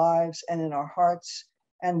in our lives and in our hearts,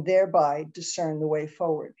 and thereby discern the way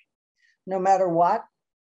forward. No matter what,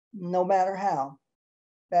 no matter how,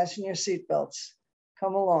 fasten your seatbelts,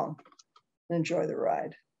 come along, and enjoy the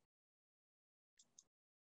ride.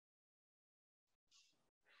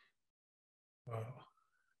 Wow.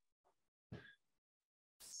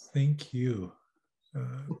 Thank you,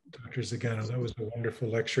 Dr. Zagano. That was a wonderful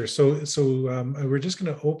lecture. So we're just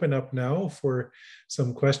going to open up now for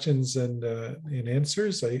some questions and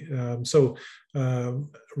answers.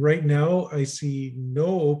 Right now I see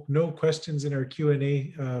no questions in our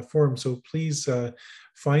Q&A form. So please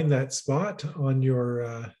find that spot on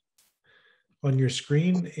your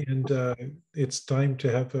screen, and it's time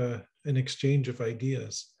to have an exchange of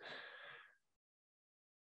ideas.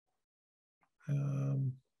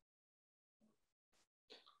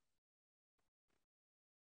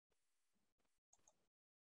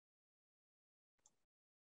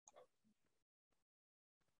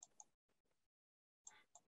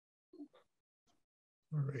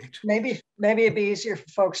 All right. Maybe it'd be easier for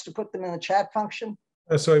folks to put them in the chat function.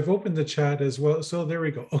 So I've opened the chat as well. So there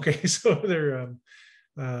we go. Okay, so there.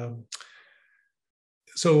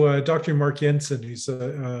 Dr. Mark Jensen, who's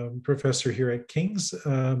a professor here at King's,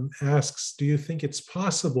 asks, do you think it's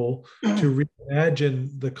possible to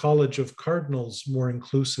reimagine the College of Cardinals more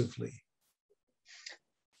inclusively?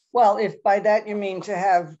 Well, if by that you mean to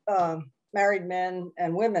have married men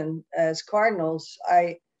and women as cardinals,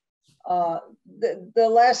 the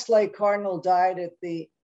last lay cardinal died at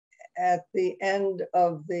the end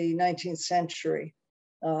of the 19th century.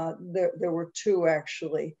 There were 2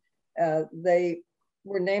 actually. They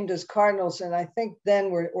were named as cardinals, and I think then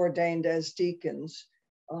were ordained as deacons.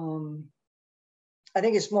 I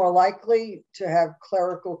think it's more likely to have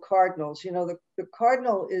clerical cardinals. You know, the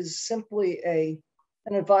cardinal is simply an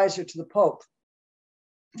advisor to the Pope.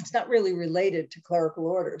 It's not really related to clerical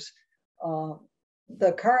orders.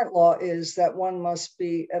 The current law is that one must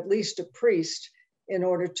be at least a priest in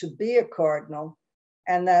order to be a cardinal,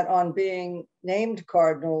 and that on being named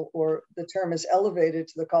cardinal, or the term is elevated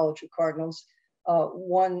to the College of Cardinals,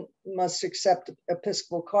 one must accept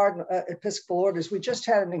episcopal orders. We just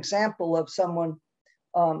had an example of someone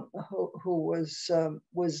who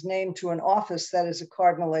was named to an office that is a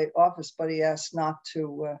cardinalate office, but he asked not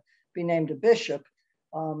to be named a bishop.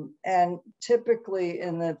 And typically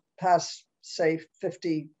in the past, say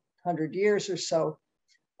 50, 100 years or so,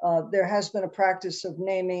 there has been a practice of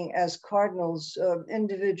naming as cardinals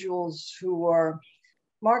individuals who are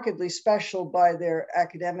markedly special by their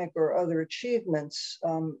academic or other achievements.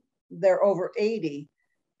 They're over 80,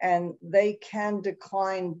 and they can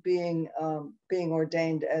decline being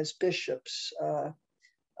ordained as bishops.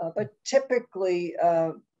 But typically,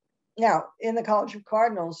 now in the College of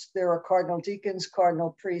Cardinals, there are cardinal deacons,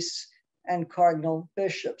 cardinal priests, and cardinal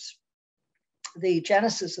bishops. The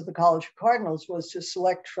genesis of the College of Cardinals was to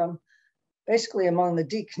select from basically among the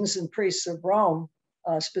deacons and priests of Rome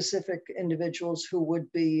specific individuals who would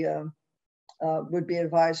be would be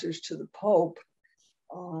advisors to the Pope.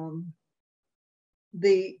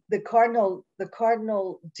 The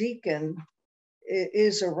cardinal deacon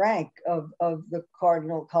is a rank of the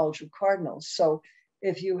Cardinal College of Cardinals. So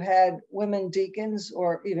if you had women deacons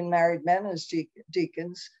or even married men as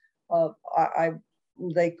deacons,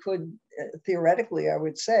 they could theoretically, I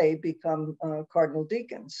would say, become cardinal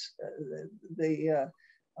deacons. The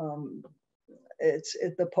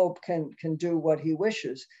Pope can do what he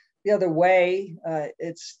wishes. The other way,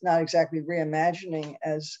 it's not exactly reimagining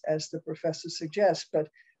as the professor suggests, but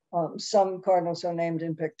some cardinals are named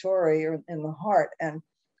in pectore or in the heart, and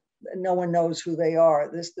no one knows who they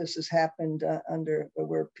are. This has happened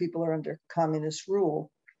where people are under communist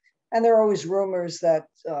rule, and there are always rumors that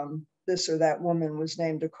this or that woman was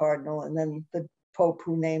named a cardinal, and then the Pope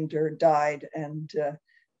who named her died, and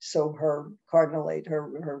so her cardinalate,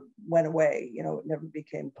 her went away. You know, it never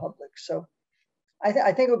became public. So I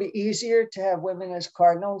think it would be easier to have women as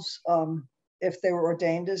cardinals if they were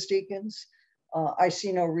ordained as deacons. I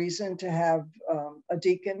see no reason to have a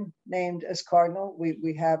deacon named as cardinal.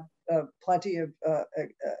 We have plenty of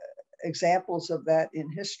examples of that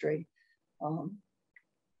in history.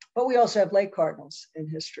 But we also have lay cardinals in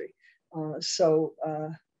history.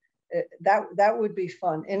 That would be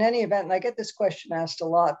fun. In any event, and I get this question asked a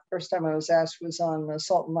lot. First time I was asked was on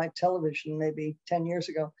Salt and Light television, maybe 10 years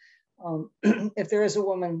ago. If there is a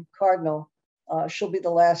woman cardinal, she'll be the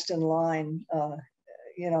last in line,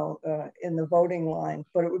 in the voting line.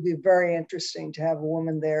 But it would be very interesting to have a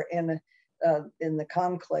woman there in the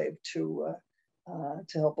conclave to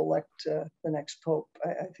help elect the next pope.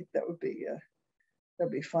 I think that would be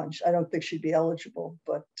that'd be fun. I don't think she'd be eligible,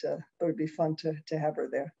 but it'd be fun to have her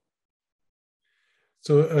there.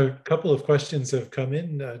 So a couple of questions have come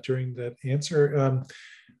in during that answer.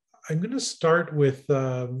 I'm going to start with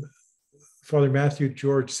Father Matthew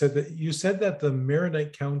George. You said that the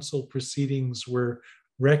Maronite Council proceedings were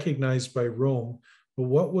recognized by Rome, but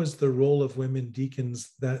what was the role of women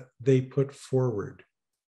deacons that they put forward?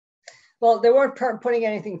 Well, they weren't putting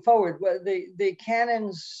anything forward. The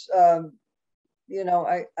canons,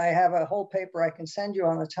 I have a whole paper I can send you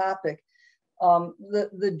on the topic.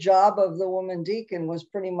 The job of the woman deacon was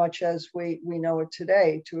pretty much as we know it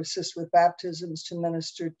today, to assist with baptisms, to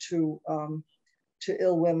minister to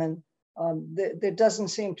ill women. There doesn't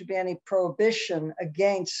seem to be any prohibition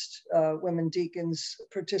against women deacons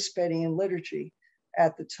participating in liturgy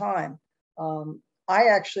at the time. I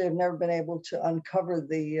actually have never been able to uncover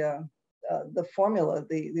the formula,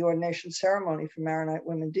 the ordination ceremony for Maronite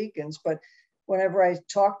women deacons, but whenever I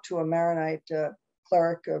talk to a Maronite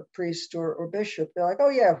cleric, a priest, or bishop, they're like, "Oh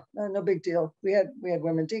yeah, no big deal. We had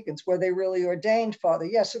women deacons. Were they really ordained, Father?"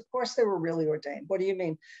 Yes, of course they were really ordained. What do you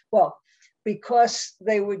mean? Well, because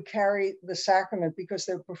they would carry the sacrament, because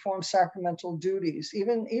they would perform sacramental duties,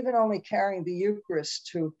 even only carrying the Eucharist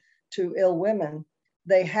to ill women,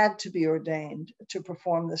 they had to be ordained to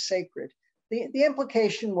perform the sacred. The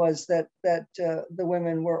implication was that the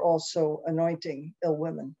women were also anointing ill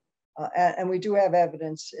women. And we do have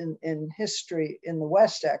evidence in history in the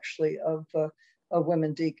West, actually, of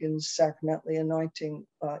women deacons sacramentally anointing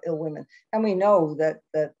ill women. And we know that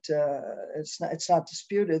it's not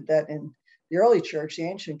disputed that in the early church, the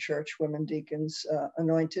ancient church, women deacons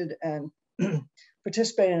anointed and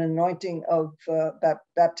participated in anointing of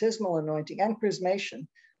baptismal anointing and chrismation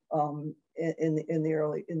in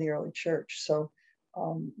the early church. So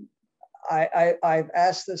I've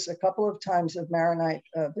asked this a couple of times of Maronite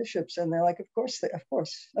bishops, and they're like, of course they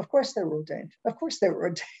were ordained. Of course they were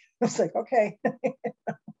ordained. I was like, okay.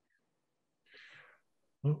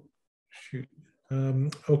 Oh, shoot.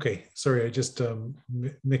 Okay, sorry, I just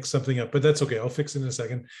mixed something up, but that's okay. I'll fix it in a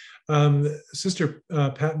second. Sister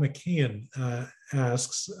Pat McKeon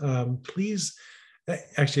asks, please,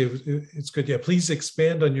 actually, it's good. Yeah, please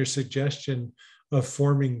expand on your suggestion of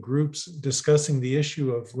forming groups discussing the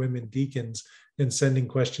issue of women deacons and sending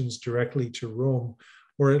questions directly to Rome,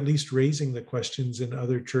 or at least raising the questions in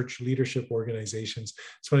other church leadership organizations.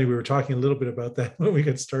 It's funny, we were talking a little bit about that when we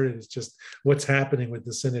got started. It's just what's happening with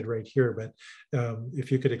the synod right here. But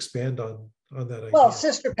if you could expand on that idea. Well,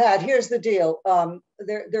 Sister Pat, here's the deal.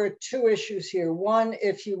 There are two issues here. One,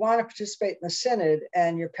 if you want to participate in the synod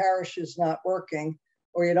and your parish is not working,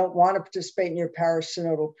 or you don't want to participate in your parish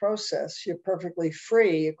synodal process, you're perfectly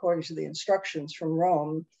free, according to the instructions from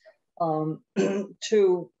Rome,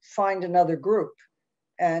 to find another group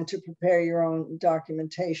and to prepare your own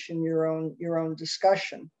documentation, your own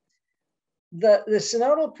discussion. The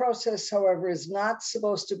synodal process, however, is not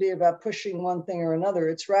supposed to be about pushing one thing or another.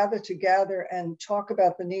 It's rather to gather and talk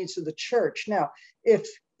about the needs of the church. Now, if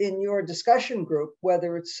in your discussion group,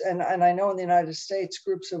 whether it's, and I know in the United States,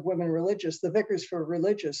 groups of women religious, the vicars for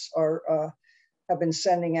religious have been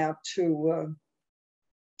sending out to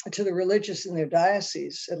the religious in their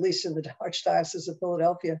diocese, at least in the Archdiocese of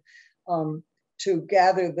Philadelphia, to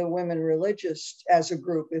gather the women religious as a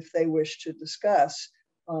group if they wish to discuss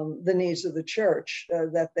the needs of the church,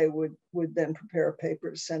 that they would then prepare a paper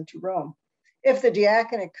to send to Rome. If the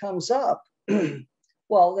diaconate comes up,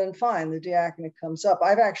 well, then fine, the diaconate comes up.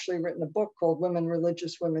 I've actually written a book called Women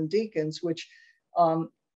Religious, Women Deacons, which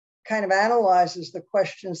kind of analyzes the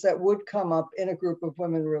questions that would come up in a group of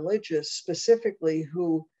women religious, specifically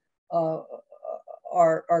who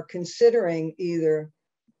are considering either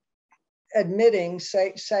admitting,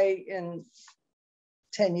 say in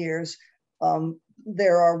 10 years,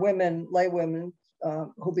 there are women, lay women,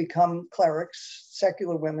 who become clerics,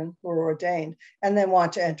 secular women who are ordained, and then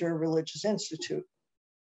want to enter a religious institute.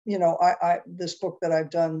 You know, this book that I've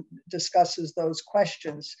done discusses those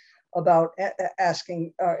questions about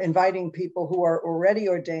asking, inviting people who are already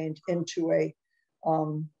ordained into a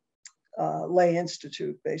lay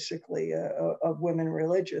institute, basically, of women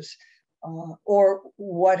religious. Or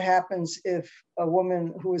what happens if a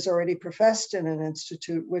woman who is already professed in an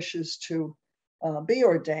institute wishes to be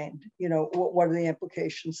ordained? You know, what are the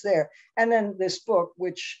implications there? And then this book,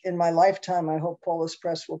 which in my lifetime, I hope Paulist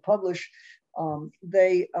Press will publish,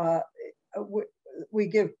 we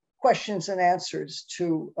give questions and answers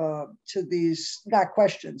to these, not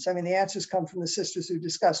questions. I mean, the answers come from the sisters who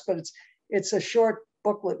discuss, but it's a short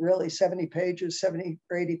booklet, really, 70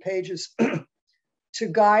 or 80 pages, to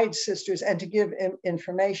guide sisters and to give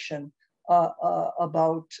information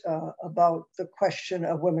about the question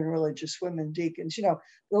of women religious, women deacons. You know,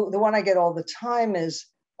 the one I get all the time is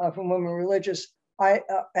from women religious,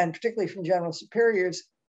 and particularly from general superiors.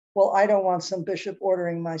 Well, I don't want some bishop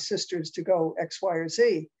ordering my sisters to go X, Y, or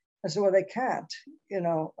Z. I said, well, they can't. You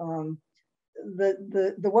know,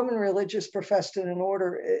 the woman religious professed in an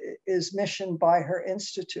order is missioned by her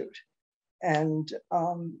institute, and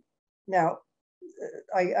now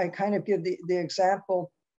I kind of give the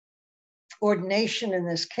example. Ordination in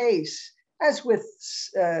this case, as with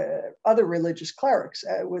other religious clerics,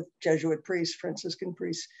 with Jesuit priests, Franciscan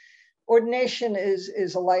priests, ordination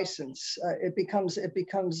is a license. It becomes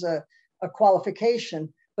a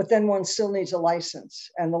qualification, but then one still needs a license,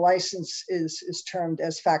 and the license is termed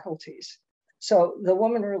as faculties. So the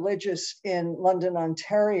woman religious in London,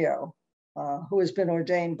 Ontario, who has been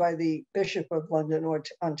ordained by the Bishop of London,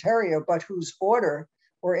 Ontario, but whose order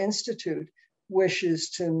or institute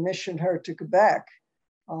wishes to mission her to Quebec,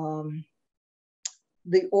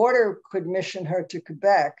 the order could mission her to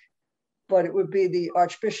Quebec, but it would be the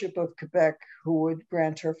Archbishop of Quebec who would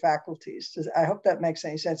grant her faculties. I hope that makes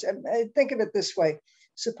any sense. Think of it this way.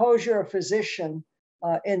 Suppose you're a physician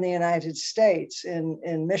in the United States,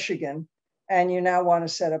 in Michigan, and you now want to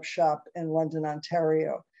set up shop in London,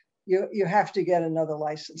 Ontario. You have to get another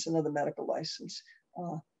license, another medical license.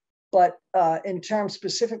 But in terms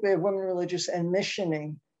specifically of women religious and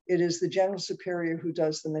missioning, it is the general superior who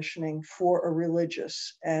does the missioning for a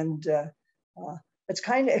religious. And it's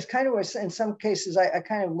kind of in some cases, I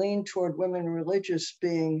kind of lean toward women religious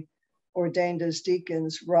being ordained as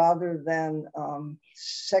deacons rather than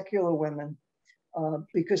secular women,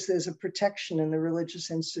 because there's a protection in the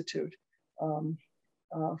religious institute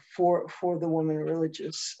for the woman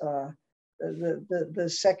religious. The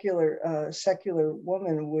secular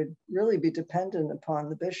woman would really be dependent upon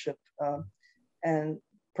the bishop, and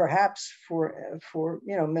perhaps for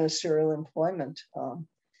ministerial employment.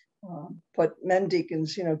 But men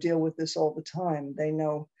deacons, deal with this all the time. They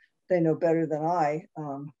know better than I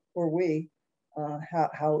or we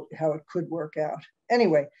how it could work out.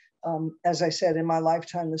 Anyway, as I said, in my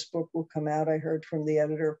lifetime, this book will come out. I heard from the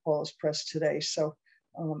editor of Paulist Press today, so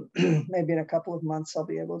maybe in a couple of months I'll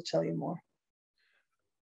be able to tell you more.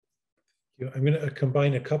 I'm going to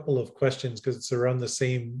combine a couple of questions because it's around the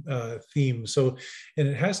same theme. So, and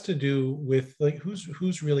it has to do with like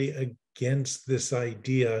who's really against this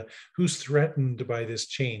idea, who's threatened by this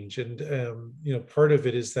change, and part of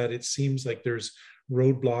it is that it seems like there's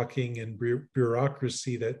roadblocking and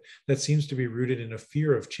bureaucracy that seems to be rooted in a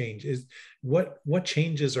fear of change. Is what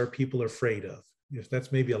changes are people afraid of? If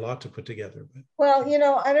that's maybe a lot to put together. But. Well,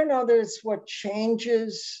 I don't know. There's what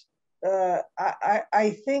changes.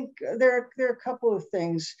 I think there are a couple of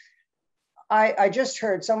things. I just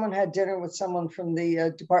heard someone had dinner with someone from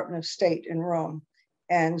the Department of State in Rome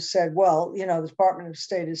and said, well, the Department of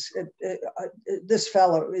State is, this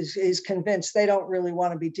fellow is convinced they don't really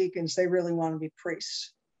want to be deacons, they really want to be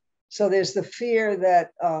priests. So there's the fear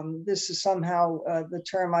that this is somehow, the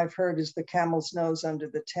term I've heard is the camel's nose under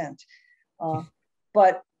the tent.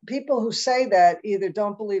 But people who say that either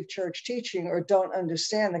don't believe church teaching or don't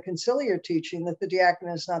understand the conciliar teaching that the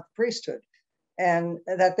diaconate is not the priesthood, and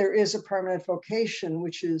that there is a permanent vocation,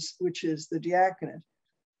 which is the diaconate.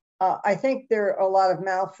 I think there are a lot of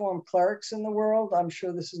malformed clerics in the world. I'm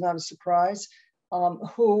sure this is not a surprise,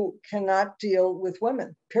 who cannot deal with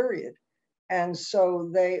women, period. And so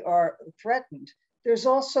they are threatened. There's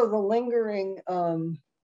also the lingering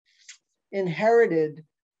inherited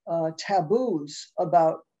taboos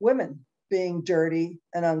about women being dirty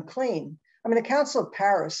and unclean. I mean, the Council of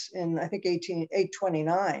Paris in, I think,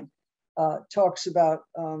 829 talks about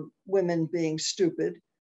women being stupid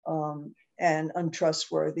and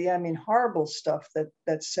untrustworthy. I mean, horrible stuff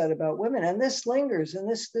that's said about women. And this lingers, and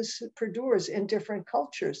this perdures in different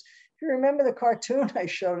cultures. If you remember the cartoon I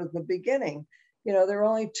showed at the beginning, you know, there are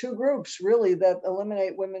only two groups really that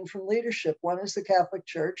eliminate women from leadership. One is the Catholic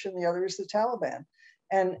Church and the other is the Taliban.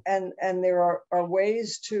 And there are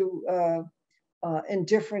ways to, in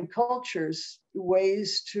different cultures,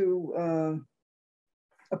 ways to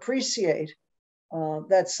appreciate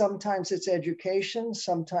that sometimes it's education,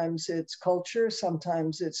 sometimes it's culture,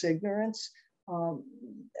 sometimes it's ignorance,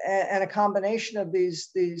 and a combination of these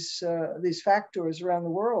factors around the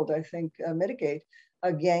world, I think, mitigate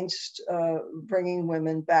against bringing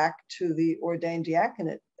women back to the ordained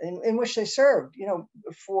diaconate in which they served, you know,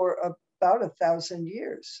 for about 1,000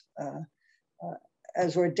 years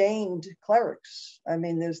as ordained clerics. I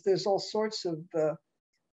mean, there's all sorts of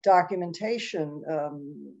documentation,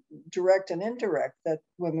 direct and indirect, that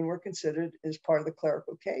women were considered as part of the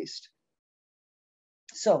clerical caste.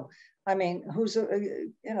 So, I mean, who's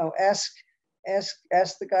you know, ask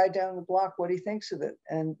the guy down the block what he thinks of it,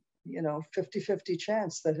 and you know, 50-50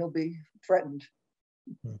 chance that he'll be threatened.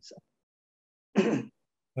 So.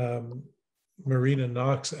 Marina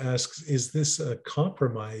Knox asks, is this a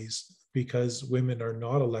compromise because women are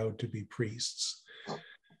not allowed to be priests?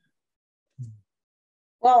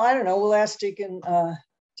 Well, I don't know. We'll ask Deacon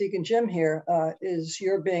Jim here. Is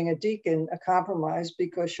your being a deacon a compromise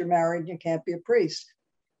because you're married and you can't be a priest?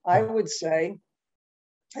 I would say,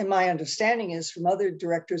 and my understanding is from other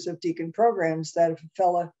directors of deacon programs, that if a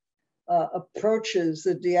fella approaches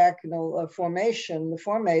the diaconal formation, the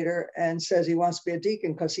formator, and says he wants to be a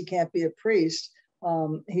deacon because he can't be a priest,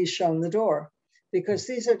 he's shown the door, because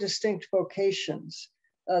these are distinct vocations.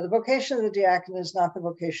 The vocation of the diaconate is not the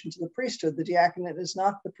vocation to the priesthood. The diaconate is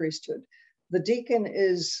not the priesthood. The deacon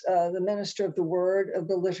is the minister of the word, of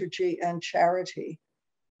the liturgy, and charity.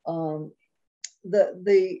 The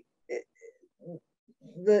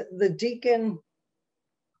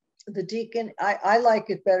deacon, I like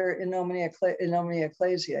it better in nomine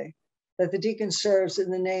ecclesiae, that the deacon serves in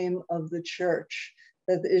the name of the church.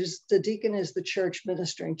 The deacon is the church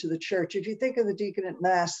ministering to the church. If you think of the deacon at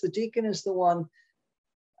Mass, the deacon is the one,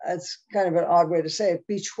 it's kind of an odd way to say it,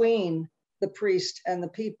 between the priest and the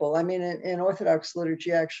people. I mean, in Orthodox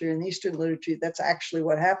liturgy, actually, in Eastern liturgy, that's actually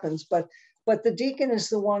what happens. But the deacon is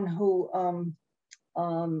the one who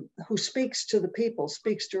speaks to the people,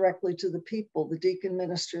 speaks directly to the people. The deacon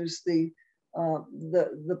ministers the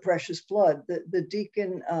precious blood. The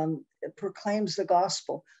deacon proclaims the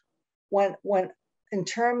gospel. When in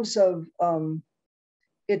terms of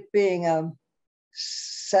it being a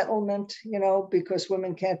settlement, you know, because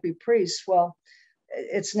women can't be priests, well,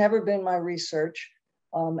 it's never been my research,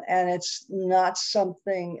 and it's not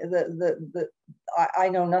something that I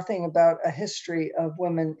know nothing about a history of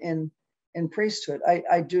women in priesthood.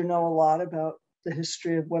 I do know a lot about the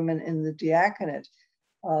history of women in the diaconate.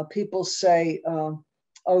 People say, oh,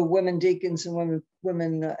 women deacons and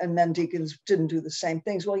women and men deacons didn't do the same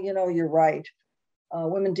things. Well, you know, you're right.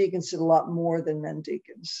 Women deacons did a lot more than men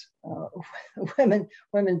deacons.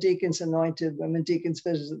 Women deacons anointed, women deacons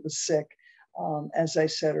visited the sick, as I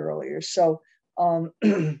said earlier. So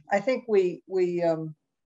I think we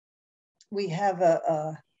have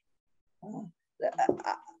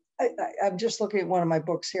I'm just looking at one of my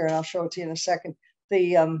books here, and I'll show it to you in a second.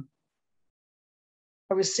 I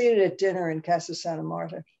was seated at dinner in Casa Santa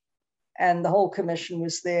Marta, and the whole commission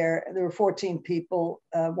was there. There were 14 people,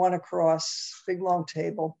 one across, big long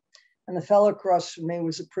table. And the fellow across from me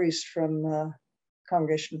was a priest from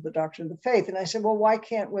Congregation of the Doctrine of the Faith. And I said, well, why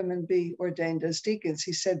can't women be ordained as deacons?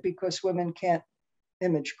 He said, because women can't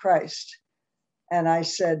image Christ. And I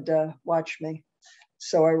said, watch me.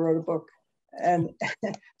 So I wrote a book, and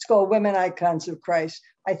it's called Women Icons of Christ.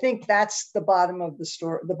 I think that's the bottom of the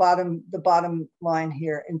story, the bottom line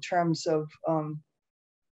here in terms of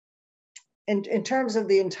in terms of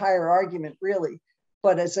the entire argument, really.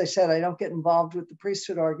 But as I said, I don't get involved with the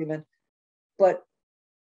priesthood argument. But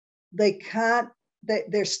they can't,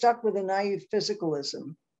 they're stuck with a naive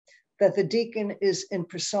physicalism that the deacon is in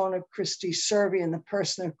persona Christi servi, in the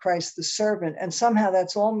person of Christ the servant. And somehow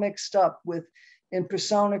that's all mixed up with in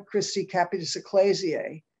persona Christi capitis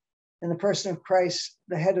ecclesiae, in the person of Christ,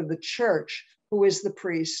 the head of the church, who is the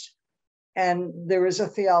priest. And there is a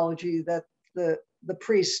theology that the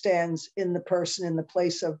priest stands in the person, in the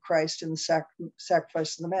place of Christ, in the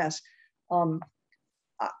sacrifice of the Mass.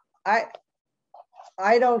 I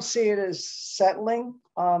don't see it as settling.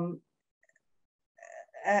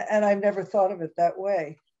 And I've never thought of it that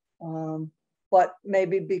way. But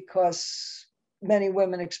maybe because many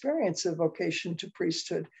women experience a vocation to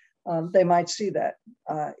priesthood, they might see that,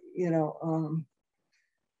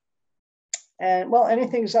 and well,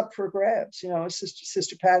 anything's up for grabs.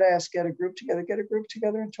 Sister Pat asked, get a group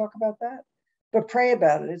together and talk about that. But pray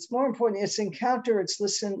about it. It's more important. It's encounter, it's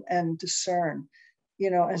listen and discern.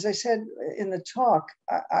 As I said in the talk,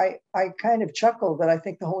 I kind of chuckled that I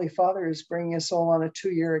think the Holy Father is bringing us all on a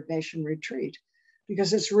 2-year Ignatian retreat,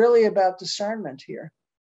 because it's really about discernment here.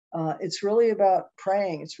 It's really about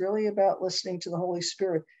praying. It's really about listening to the Holy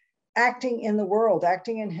Spirit, acting in the world,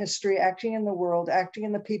 acting in history, acting in the world, acting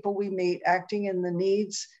in the people we meet, acting in the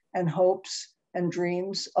needs and hopes and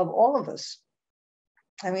dreams of all of us.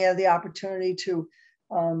 And we have the opportunity to,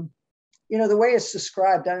 the way it's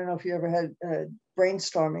described, I don't know if you ever had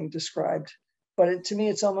brainstorming described, but to me,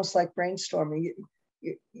 it's almost like brainstorming.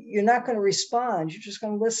 You're not going to respond. You're just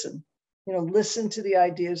going to listen. Listen to the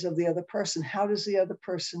ideas of the other person. How does the other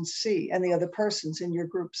person see, and the other persons in your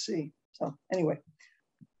group see? So anyway,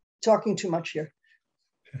 talking too much here.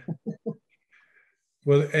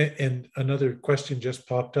 Well, and another question just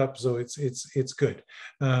popped up, so it's good.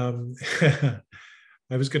 I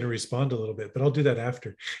was going to respond a little bit, but I'll do that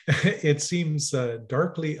after. It seems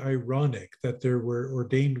darkly ironic that there were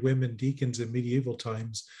ordained women deacons in medieval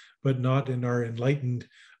times, but not in our enlightened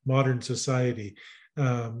modern society.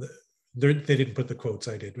 They didn't put the quotes,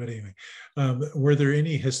 I did, but anyway. Were there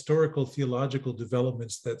any historical theological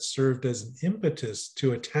developments that served as an impetus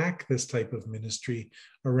to attack this type of ministry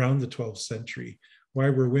around the 12th century? Why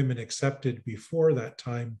were women accepted before that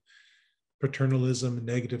time? Paternalism and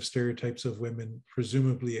negative stereotypes of women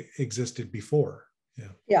presumably existed before.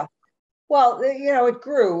 Yeah. Well, it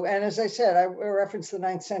grew. And as I said, I referenced the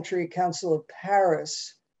 9th century Council of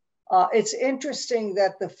Paris. It's interesting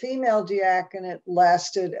that the female diaconate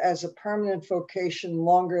lasted as a permanent vocation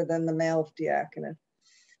longer than the male diaconate.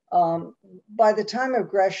 By the time of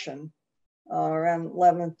Gresham, around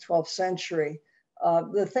 11th, 12th century,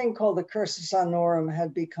 the thing called the cursus honorum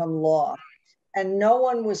had become law. And no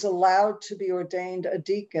one was allowed to be ordained a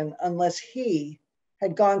deacon unless he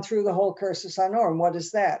had gone through the whole cursus honorum. What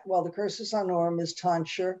is that? Well, the cursus honorum is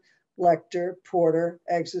tonsure, lector, porter,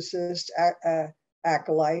 exorcist,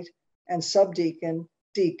 acolyte, and subdeacon,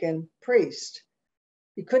 deacon, priest.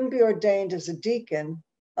 You couldn't be ordained as a deacon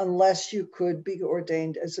unless you could be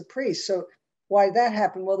ordained as a priest. So why that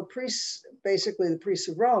happened? Well, the priests, basically the priests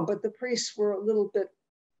of Rome, but the priests were a little bit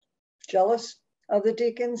jealous of the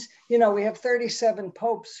deacons. We have 37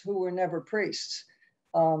 popes who were never priests,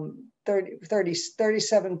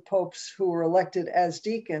 37 popes who were elected as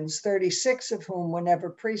deacons, 36 of whom were never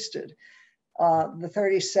priested. The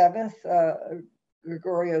 37th,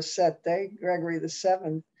 Gregory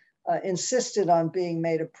VII, insisted on being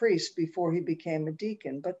made a priest before he became a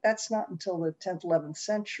deacon, but that's not until the 10th, 11th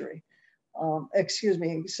century.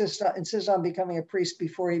 Insisted on becoming a priest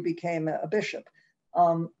before he became a bishop.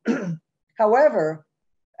 However,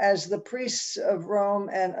 as the priests of Rome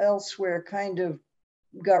and elsewhere kind of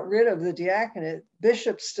got rid of the diaconate,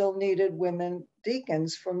 bishops still needed women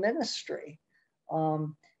deacons for ministry.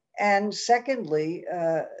 And secondly,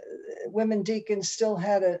 women deacons still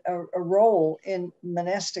had a role in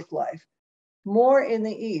monastic life, more in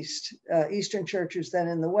the East, Eastern churches than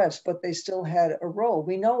in the West, but they still had a role.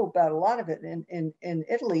 We know about a lot of it in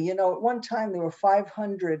Italy. At one time there were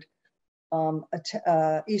 500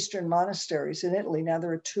 Eastern monasteries in Italy. Now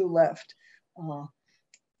there are 2 left.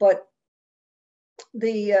 But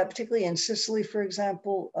particularly in Sicily, for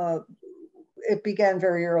example, it began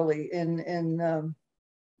very early in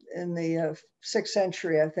the 6th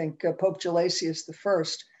century. I think Pope Gelasius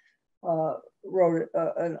I wrote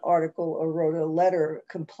an article or wrote a letter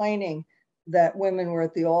complaining that women were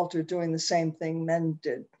at the altar doing the same thing men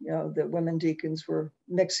did. That women deacons were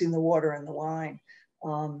mixing the water and the wine.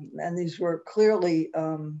 And these were clearly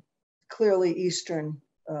Eastern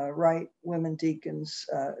Rite women deacons,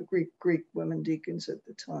 Greek women deacons at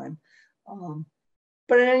the time.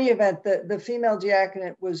 But in any event, the female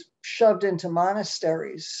diaconate was shoved into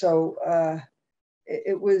monasteries. So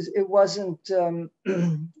it wasn't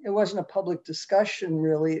it wasn't a public discussion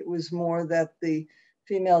really. It was more that the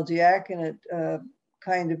female diaconate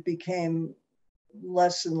kind of became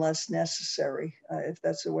less and less necessary, if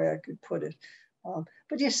that's the way I could put it.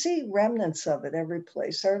 But you see remnants of it every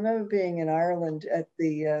place. I remember being in Ireland at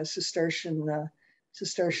the Cistercian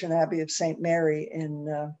Abbey of St. Mary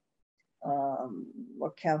in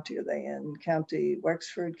what county are they in? County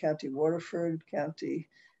Wexford, County Waterford, County,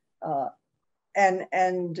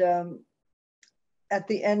 and at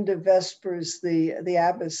the end of Vespers, the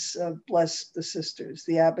abbess blessed the sisters.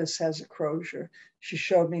 The abbess has a crozier. She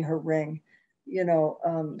showed me her ring. You know,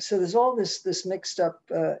 so there's all this mixed up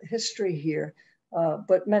history here.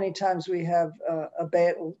 But many times we have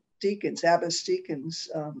abbatial deacons, abbess deacons,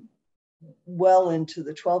 well into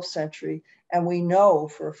the 12th century. And we know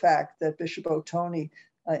for a fact that Bishop Ottoni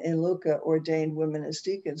in Lucca ordained women as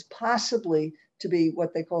deacons, possibly to be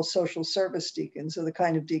what they call social service deacons, or the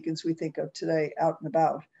kind of deacons we think of today out and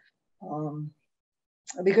about.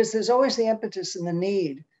 Because there's always the impetus and the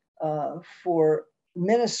need for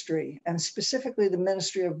ministry, and specifically the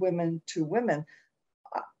ministry of women to women.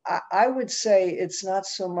 I would say it's not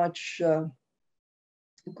so much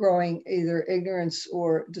growing either ignorance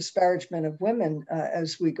or disparagement of women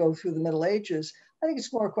as we go through the Middle Ages. I think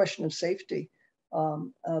it's more a question of safety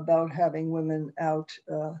about having women out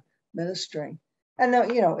ministering. And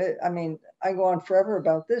you know, I mean, I go on forever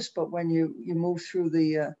about this, but when you move through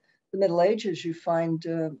the Middle Ages, you find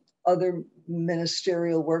other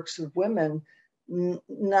ministerial works of women,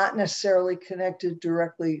 not necessarily connected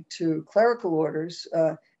directly to clerical orders,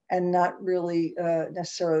 and not really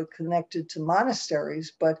necessarily connected to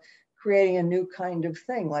monasteries, but creating a new kind of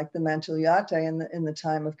thing, like the Mantigliate in the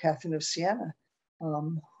time of Catherine of Siena,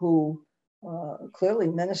 who clearly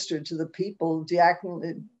ministered to the people. Did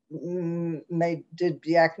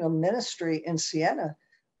diaconal ministry in Siena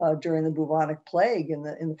during the bubonic plague in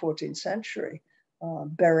the 14th century,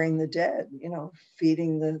 burying the dead, you know,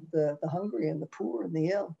 feeding the hungry and the poor and the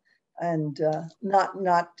ill, and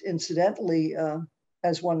not incidentally,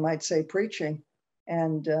 as one might say, preaching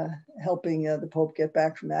and helping the Pope get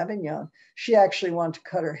back from Avignon. She actually wanted to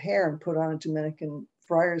cut her hair and put on a Dominican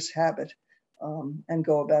friar's habit and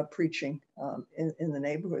go about preaching in the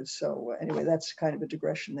neighborhood. So anyway, that's kind of a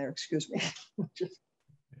digression there, excuse me.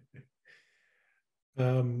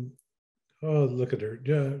 Oh, look at her.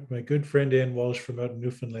 My good friend Ann Walsh from out in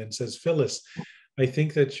Newfoundland says, Phyllis, I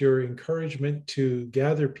think that your encouragement to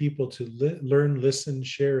gather people to learn, listen,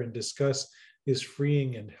 share, and discuss is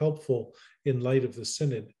freeing and helpful in light of the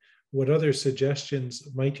Synod. What other suggestions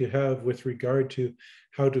might you have with regard to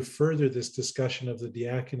how to further this discussion of the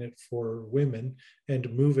diaconate for women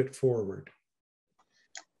and move it forward?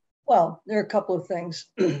 Well, there are a couple of things.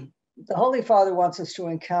 The Holy Father wants us to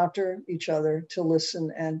encounter each other, to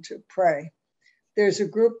listen, and to pray. There's a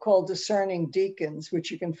group called Discerning Deacons,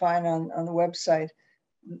 which you can find on the website,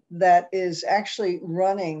 that is actually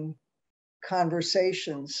running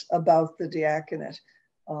conversations about the diaconate.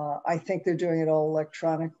 I think they're doing it all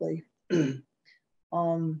electronically. There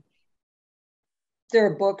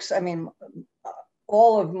are books. I mean,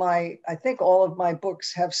 I think all of my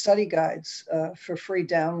books have study guides for free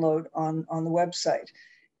download on the website.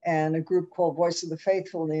 And a group called Voice of the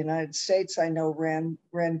Faithful in the United States, I know ran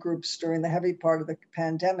groups during the heavy part of the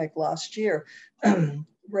pandemic last year,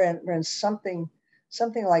 ran something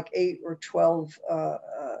like 8 or 12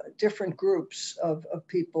 different groups of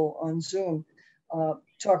people on Zoom,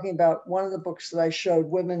 talking about one of the books that I showed,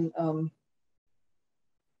 Women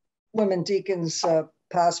Deacons,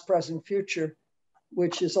 Past, Present, Future,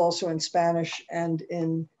 which is also in Spanish and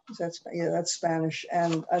that's Spanish.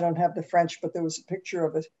 And I don't have the French, but there was a picture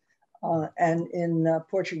of it, and in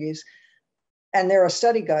Portuguese. And there are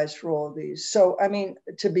study guides for all of these. So, I mean,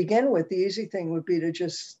 to begin with, the easy thing would be to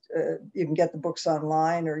just, you can get the books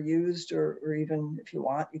online or used, or even if you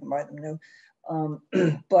want, you can buy them new.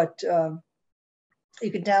 But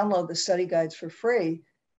you can download the study guides for free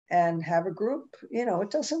and have a group. You know,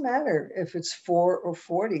 it doesn't matter if it's 4 or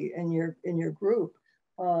 40 in your group,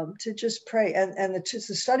 to just pray. And the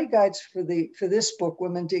study guides for this book,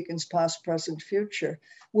 Women Deacons, Past, Present, Future,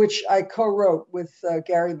 which I co-wrote with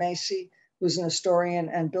Gary Macy, who's an historian,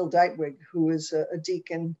 and Bill Deitwig, who is a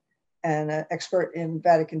deacon and an expert in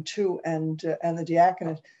Vatican II and the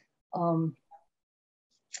diaconate.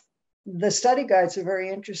 The study guides are very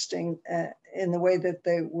interesting in the way that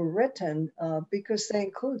they were written, because they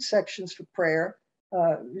include sections for prayer,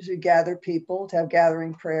 to gather people, to have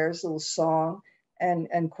gathering prayers, a little song,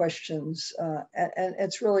 and questions. And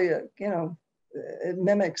it's really it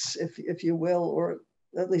mimics, if you will, or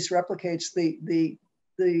at least replicates the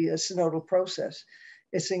synodal process.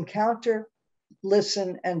 It's encounter,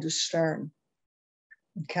 listen, and discern.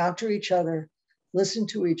 Encounter each other, listen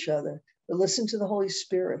to each other, but listen to the Holy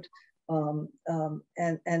Spirit. And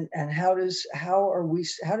how does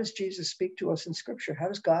Jesus speak to us in Scripture? How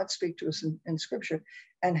does God speak to us in Scripture?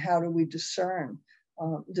 And how do we discern?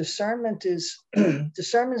 Discernment is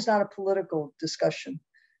not a political discussion.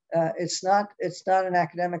 It's not an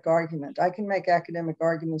academic argument. I can make academic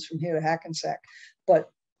arguments from here to Hackensack,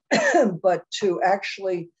 but to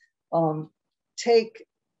actually take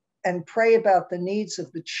and pray about the needs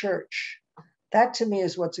of the church, that to me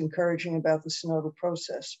is what's encouraging about the synodal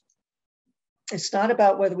process. It's not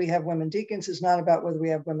about whether we have women deacons. It's not about whether we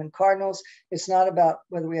have women cardinals. It's not about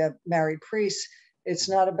whether we have married priests. It's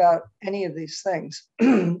not about any of these things.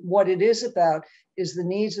 What it is about is the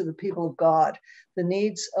needs of the people of God, the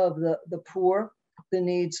needs of the poor, the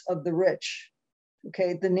needs of the rich,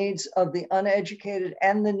 okay, the needs of the uneducated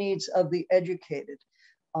and the needs of the educated.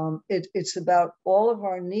 It's about all of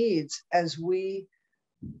our needs as we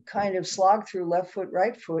kind of slog through left foot,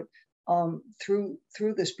 right foot, through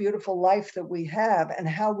this beautiful life that we have, and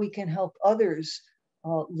how we can help others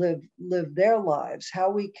live their lives,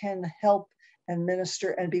 how we can help and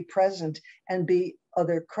minister and be present and be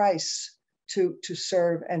other Christs to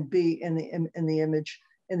serve and be in the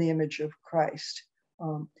image of Christ.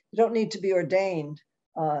 You don't need to be ordained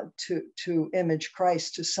to image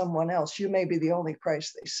Christ to someone else. You may be the only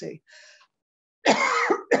Christ they see.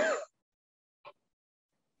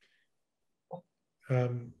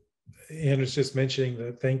 Anna's just mentioning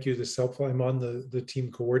that, thank you, this is helpful. I'm on the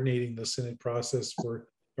team coordinating the synod process for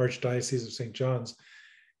Archdiocese of St. John's,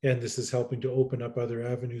 and this is helping to open up other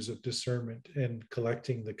avenues of discernment and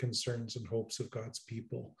collecting the concerns and hopes of God's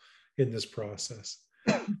people in this process.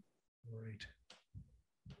 All right.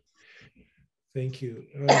 Thank you.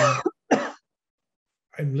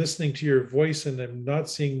 I'm listening to your voice and I'm not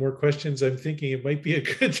seeing more questions. I'm thinking it might be a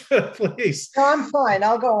good place. No, I'm fine.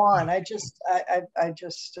 I'll go on. I just.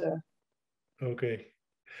 Okay.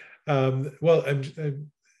 Well,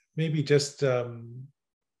 I'm maybe just.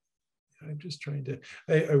 I'm just trying to.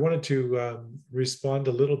 I wanted to respond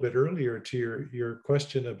a little bit earlier to your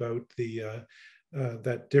question about the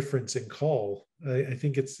that difference in call. I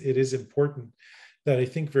think it is important that I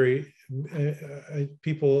think other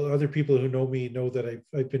people who know me know that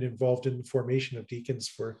I've been involved in the formation of deacons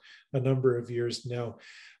for a number of years now,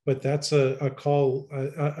 but that's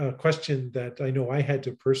a question that I know I had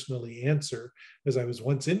to personally answer, as I was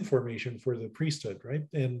once in formation for the priesthood, right?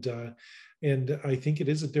 And I think it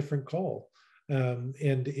is a different call.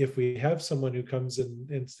 And if we have someone who comes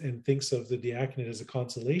and thinks of the diaconate as a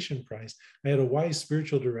consolation prize, I had a wise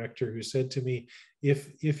spiritual director who said to me,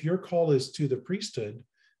 if your call is to the priesthood,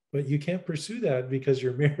 but you can't pursue that because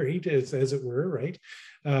you're married, as it were, right?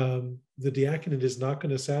 The diaconate is not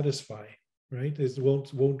going to satisfy, right? It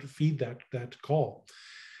won't feed that call.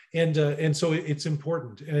 And so it's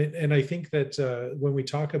important. And I think that when we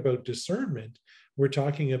talk about discernment, we're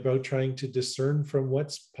talking about trying to discern from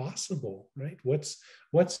what's possible, right? What's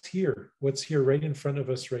here right in front of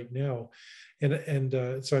us right now. And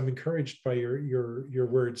so I'm encouraged by your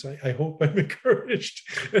words. I hope I'm encouraged,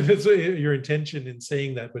 and that's your intention in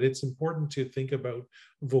saying that. But it's important to think about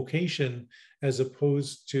vocation as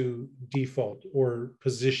opposed to default or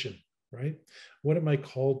position, right? What am I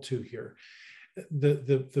called to here?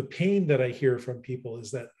 The pain that I hear from people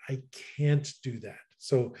is that I can't do that.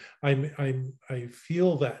 So I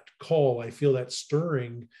feel that call, I feel that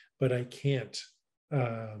stirring, but I can't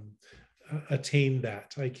attain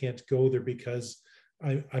that. I can't go there because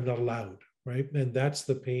I'm not allowed, right? And that's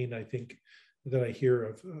the pain I think that I hear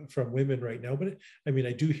of from women right now. But I mean,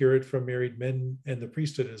 I do hear it from married men and the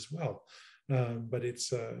priesthood as well. But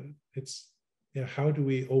it's how do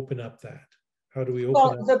we open up that? How do we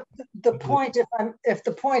open up? The point,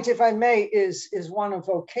 if I may, is one of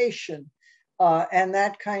vocation. And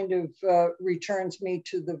that kind of returns me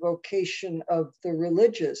to the vocation of the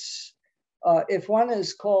religious. If one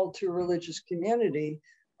is called to a religious community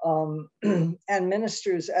and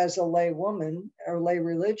ministers as a lay woman or lay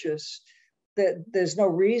religious, that there's no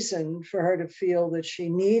reason for her to feel that she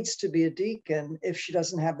needs to be a deacon if she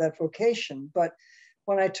doesn't have that vocation. But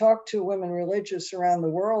when I talk to women religious around the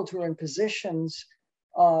world who are in positions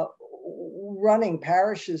running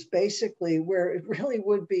parishes, basically, where it really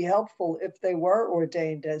would be helpful if they were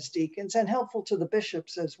ordained as deacons, and helpful to the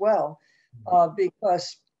bishops as well,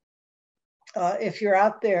 because if you're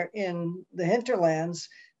out there in the hinterlands,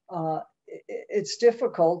 it's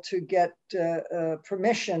difficult to get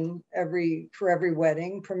permission for every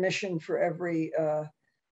wedding, permission for every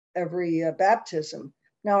baptism.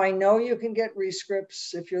 Now, I know you can get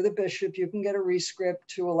rescripts. If you're the bishop, you can get a rescript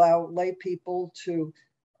to allow lay people to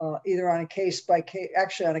either on a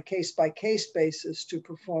case-by-case basis to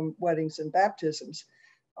perform weddings and baptisms.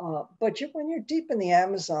 But when you're deep in the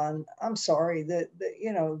Amazon, I'm sorry, the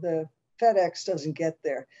FedEx doesn't get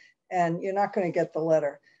there, and you're not going to get the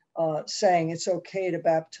letter saying it's okay to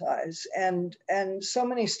baptize. And so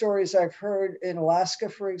many stories I've heard in Alaska,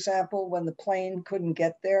 for example, when the plane couldn't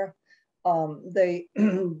get there, they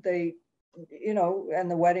and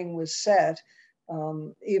the wedding was set.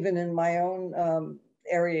 Even in my own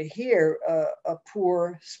area here, a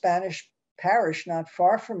poor Spanish parish not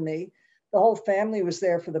far from me, the whole family was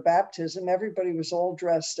there for the baptism. Everybody was all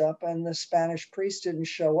dressed up, and the Spanish priest didn't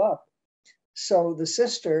show up. So the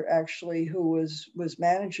sister, actually, who was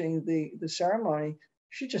managing the ceremony,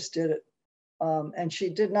 she just did it, and she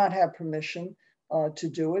did not have permission to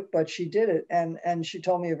do it, but she did it. And she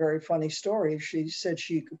told me a very funny story. She said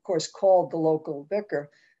she, of course, called the local vicar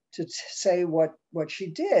to say what she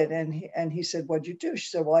did, and he said, "What'd you do?" She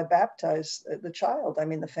said, "Well, I baptized the child. I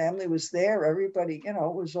mean, the family was there. Everybody, it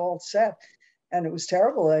was all set, and it was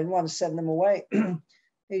terrible. I didn't want to send them away."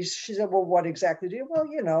 She said, "Well, what exactly do you?" "Well,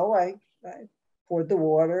 I poured the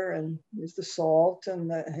water and used the salt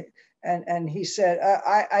and he said,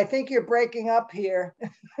 I think you're breaking up here.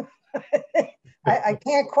 I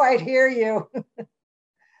can't quite hear you."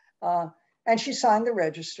 And she signed the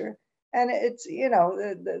register. And it's,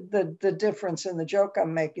 the difference in the joke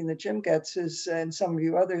I'm making that Jim gets is, and some of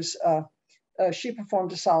you others, she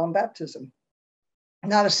performed a solemn baptism.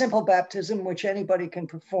 Not a simple baptism, which anybody can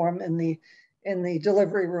perform in the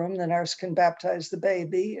delivery room. The nurse can baptize the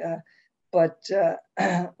baby, but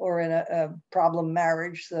or in a problem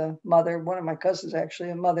marriage, the mother, one of my cousins actually,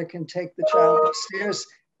 a mother can take the child upstairs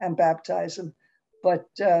and baptize him. But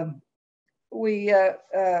I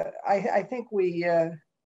think we,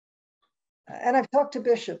 and I've talked to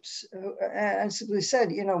bishops and simply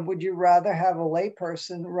said, would you rather have a lay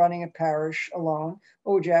person running a parish alone,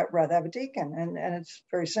 or would you rather have a deacon? And it's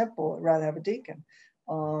very simple. I'd rather have a deacon.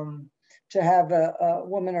 To have a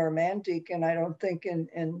woman or a man deacon, I don't think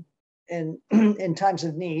in times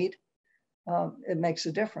of need, it makes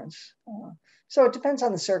a difference. So it depends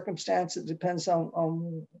on the circumstance. It depends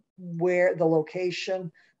on where the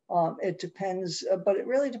location. It depends, but it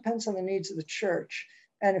really depends on the needs of the church.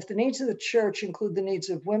 And if the needs of the church include the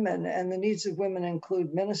needs of women, and the needs of women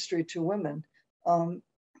include ministry to women,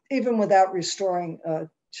 even without restoring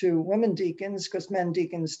to women deacons, because men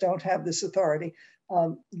deacons don't have this authority,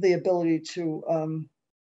 the ability to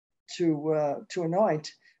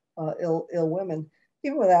anoint ill women.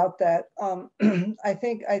 Even without that, I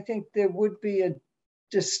think there would be a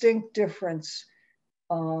distinct difference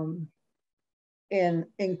in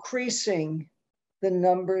increasing the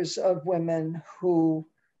numbers of women who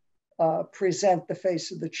present the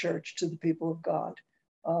face of the church to the people of God.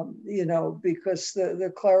 Because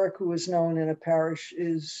the cleric who is known in a parish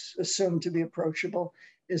is assumed to be approachable,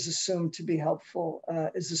 is assumed to be helpful,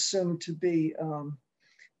 is assumed to be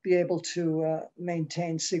able to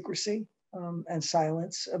maintain secrecy and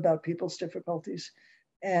silence about people's difficulties,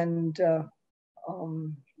 and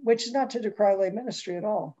which is not to decry lay ministry at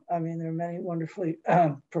all. I mean, there are many wonderful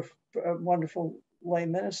lay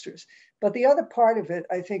ministers, but the other part of it,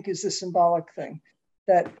 I think, is the symbolic thing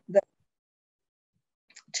that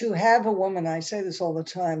to have a woman, I say this all the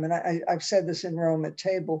time, and I've said this in Rome at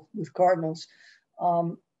table with cardinals,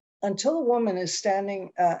 until a woman is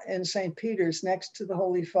standing in St. Peter's next to the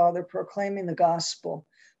Holy Father proclaiming the gospel,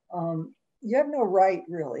 you have no right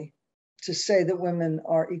really to say that women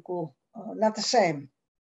are equal, not the same,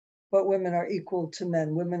 but women are equal to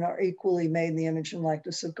men. Women are equally made in the image and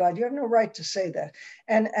likeness of God. You have no right to say that.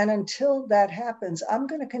 And until that happens, I'm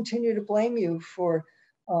going to continue to blame you for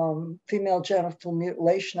female genital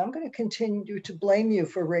mutilation. I'm going to continue to blame you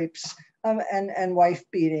for rapes and wife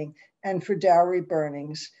beating, and for dowry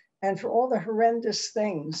burnings, and for all the horrendous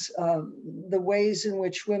things, the ways in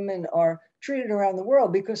which women are treated around the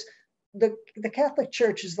world, because the Catholic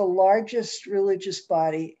Church is the largest religious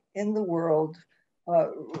body in the world,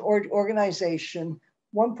 organization,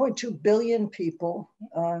 1.2 billion people.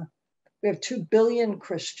 We have 2 billion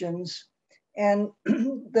Christians, and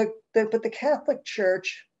but the Catholic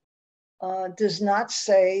Church does not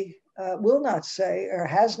say, will not say, or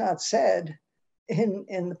has not said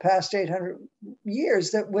in the past 800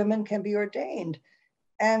 years that women can be ordained.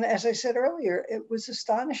 And as I said earlier, it was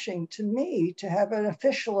astonishing to me to have an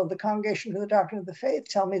official of the Congregation for the Doctrine of the Faith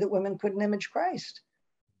tell me that women couldn't image Christ.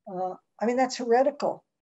 I mean, that's heretical.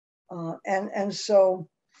 And so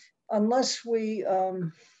unless we,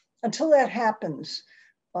 until that happens,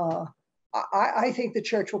 I think the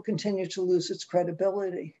church will continue to lose its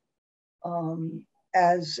credibility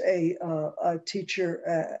as a teacher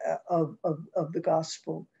of the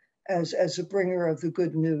gospel, as a bringer of the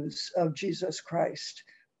good news of Jesus Christ,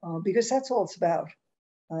 because that's all it's about.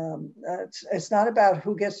 It's not about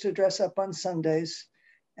who gets to dress up on Sundays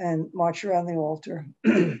and march around the altar.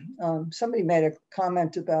 Somebody made a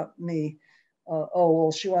comment about me. Oh,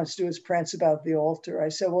 well, she wants to do is prance about the altar. I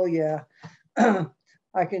said, well, yeah,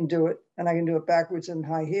 I can do it, and I can do it backwards in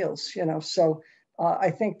high heels, you know. So I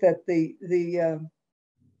think that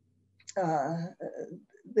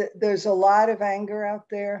there's a lot of anger out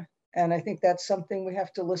there, and I think that's something we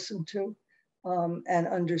have to listen to and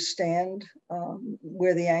understand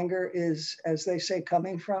where the anger is, as they say,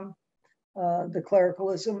 coming from. The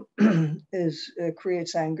clericalism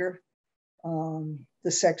creates anger.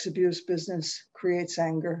 The sex abuse business creates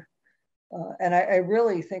anger. And I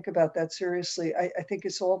really think about that seriously. I think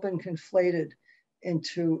it's all been conflated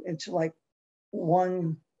into like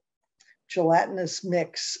one gelatinous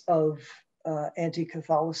mix of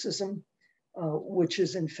anti-Catholicism, which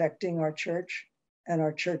is infecting our church and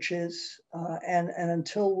our churches. And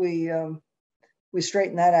until we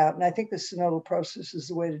straighten that out, and I think the synodal process is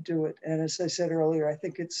the way to do it. And as I said earlier, I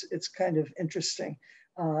think it's kind of interesting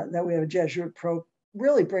that we have a Jesuit probe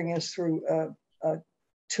really bring us through a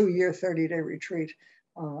 2-year, 30-day retreat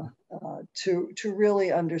to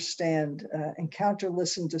really understand, encounter,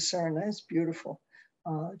 listen, discern. That's beautiful,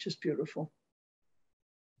 just beautiful.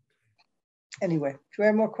 Anyway, do we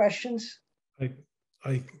have more questions?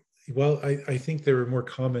 I think there were more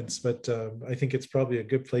comments, but I think it's probably a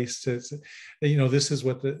good place to, this is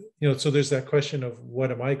what so there's that question of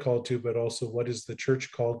what am I called to, but also what is the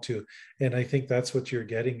church called to? And I think that's what you're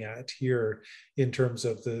getting at here in terms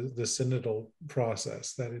of the synodal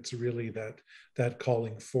process, that it's really that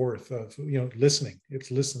calling forth of, listening.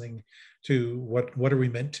 It's listening to what are we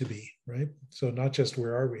meant to be, right? So not just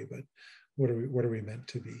where are we, but what are we meant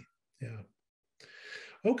to be? Yeah.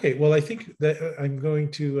 Okay, well, I think that I'm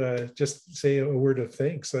going to just say a word of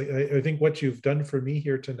thanks. I think what you've done for me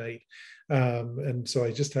here tonight, and so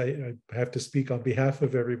I have to speak on behalf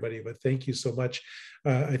of everybody, but thank you so much.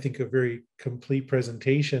 I think a very complete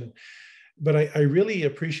presentation. But I really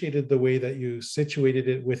appreciated the way that you situated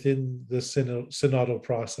it within the synodal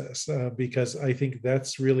process, because I think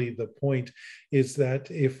that's really the point, is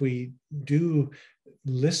that if we do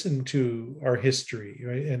listen to our history,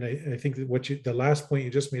 right? And I think that the last point you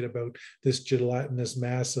just made about this gelatinous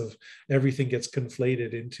mass of everything gets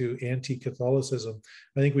conflated into anti-Catholicism,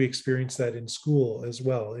 I think we experience that in school as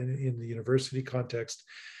well, in the university context.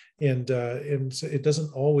 And so it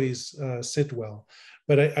doesn't always sit well.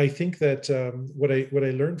 But I think that what I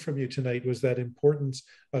learned from you tonight was that importance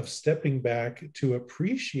of stepping back to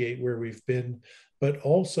appreciate where we've been, but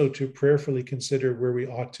also to prayerfully consider where we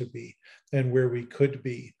ought to be and where we could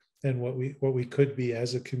be, and what we could be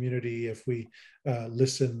as a community if we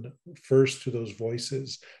listen first to those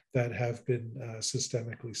voices that have been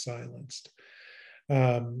systemically silenced.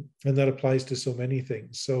 And that applies to so many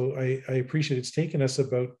things. So I appreciate it's taken us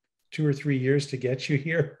about 2 or 3 years to get you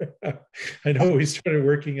here. I know we started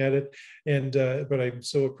working at it, and but I'm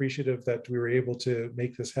so appreciative that we were able to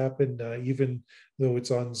make this happen, even though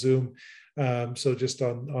it's on Zoom. So just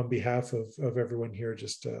on behalf of everyone here,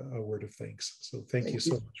 just a word of thanks. So thank you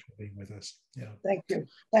so much for being with us. Yeah. Thank you.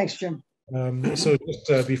 Thanks, Jim. So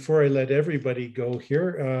just before I let everybody go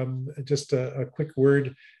here, just a quick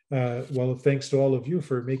word. Well, thanks to all of you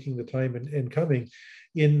for making the time and coming.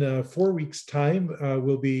 In 4 weeks' time,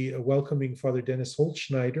 we'll be welcoming Father Dennis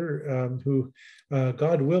Holtschneider, who,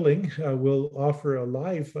 God willing, will offer a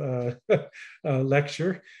live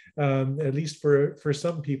lecture, at least for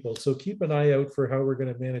some people. So keep an eye out for how we're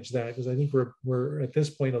going to manage that, because I think we're at this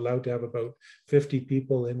point allowed to have about 50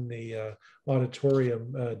 people in the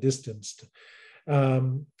auditorium distanced.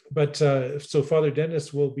 So Father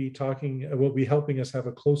Dennis will be helping us have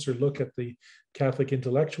a closer look at the Catholic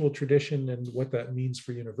intellectual tradition and what that means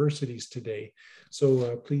for universities today.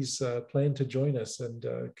 So please plan to join us and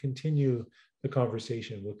continue the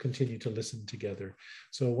conversation. We'll continue to listen together.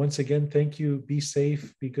 So once again, thank you. Be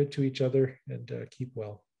safe, be good to each other, and keep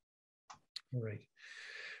well. All right.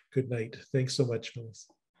 Good night. Thanks so much, Phyllis.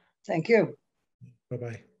 Thank you.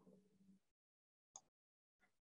 Bye-bye.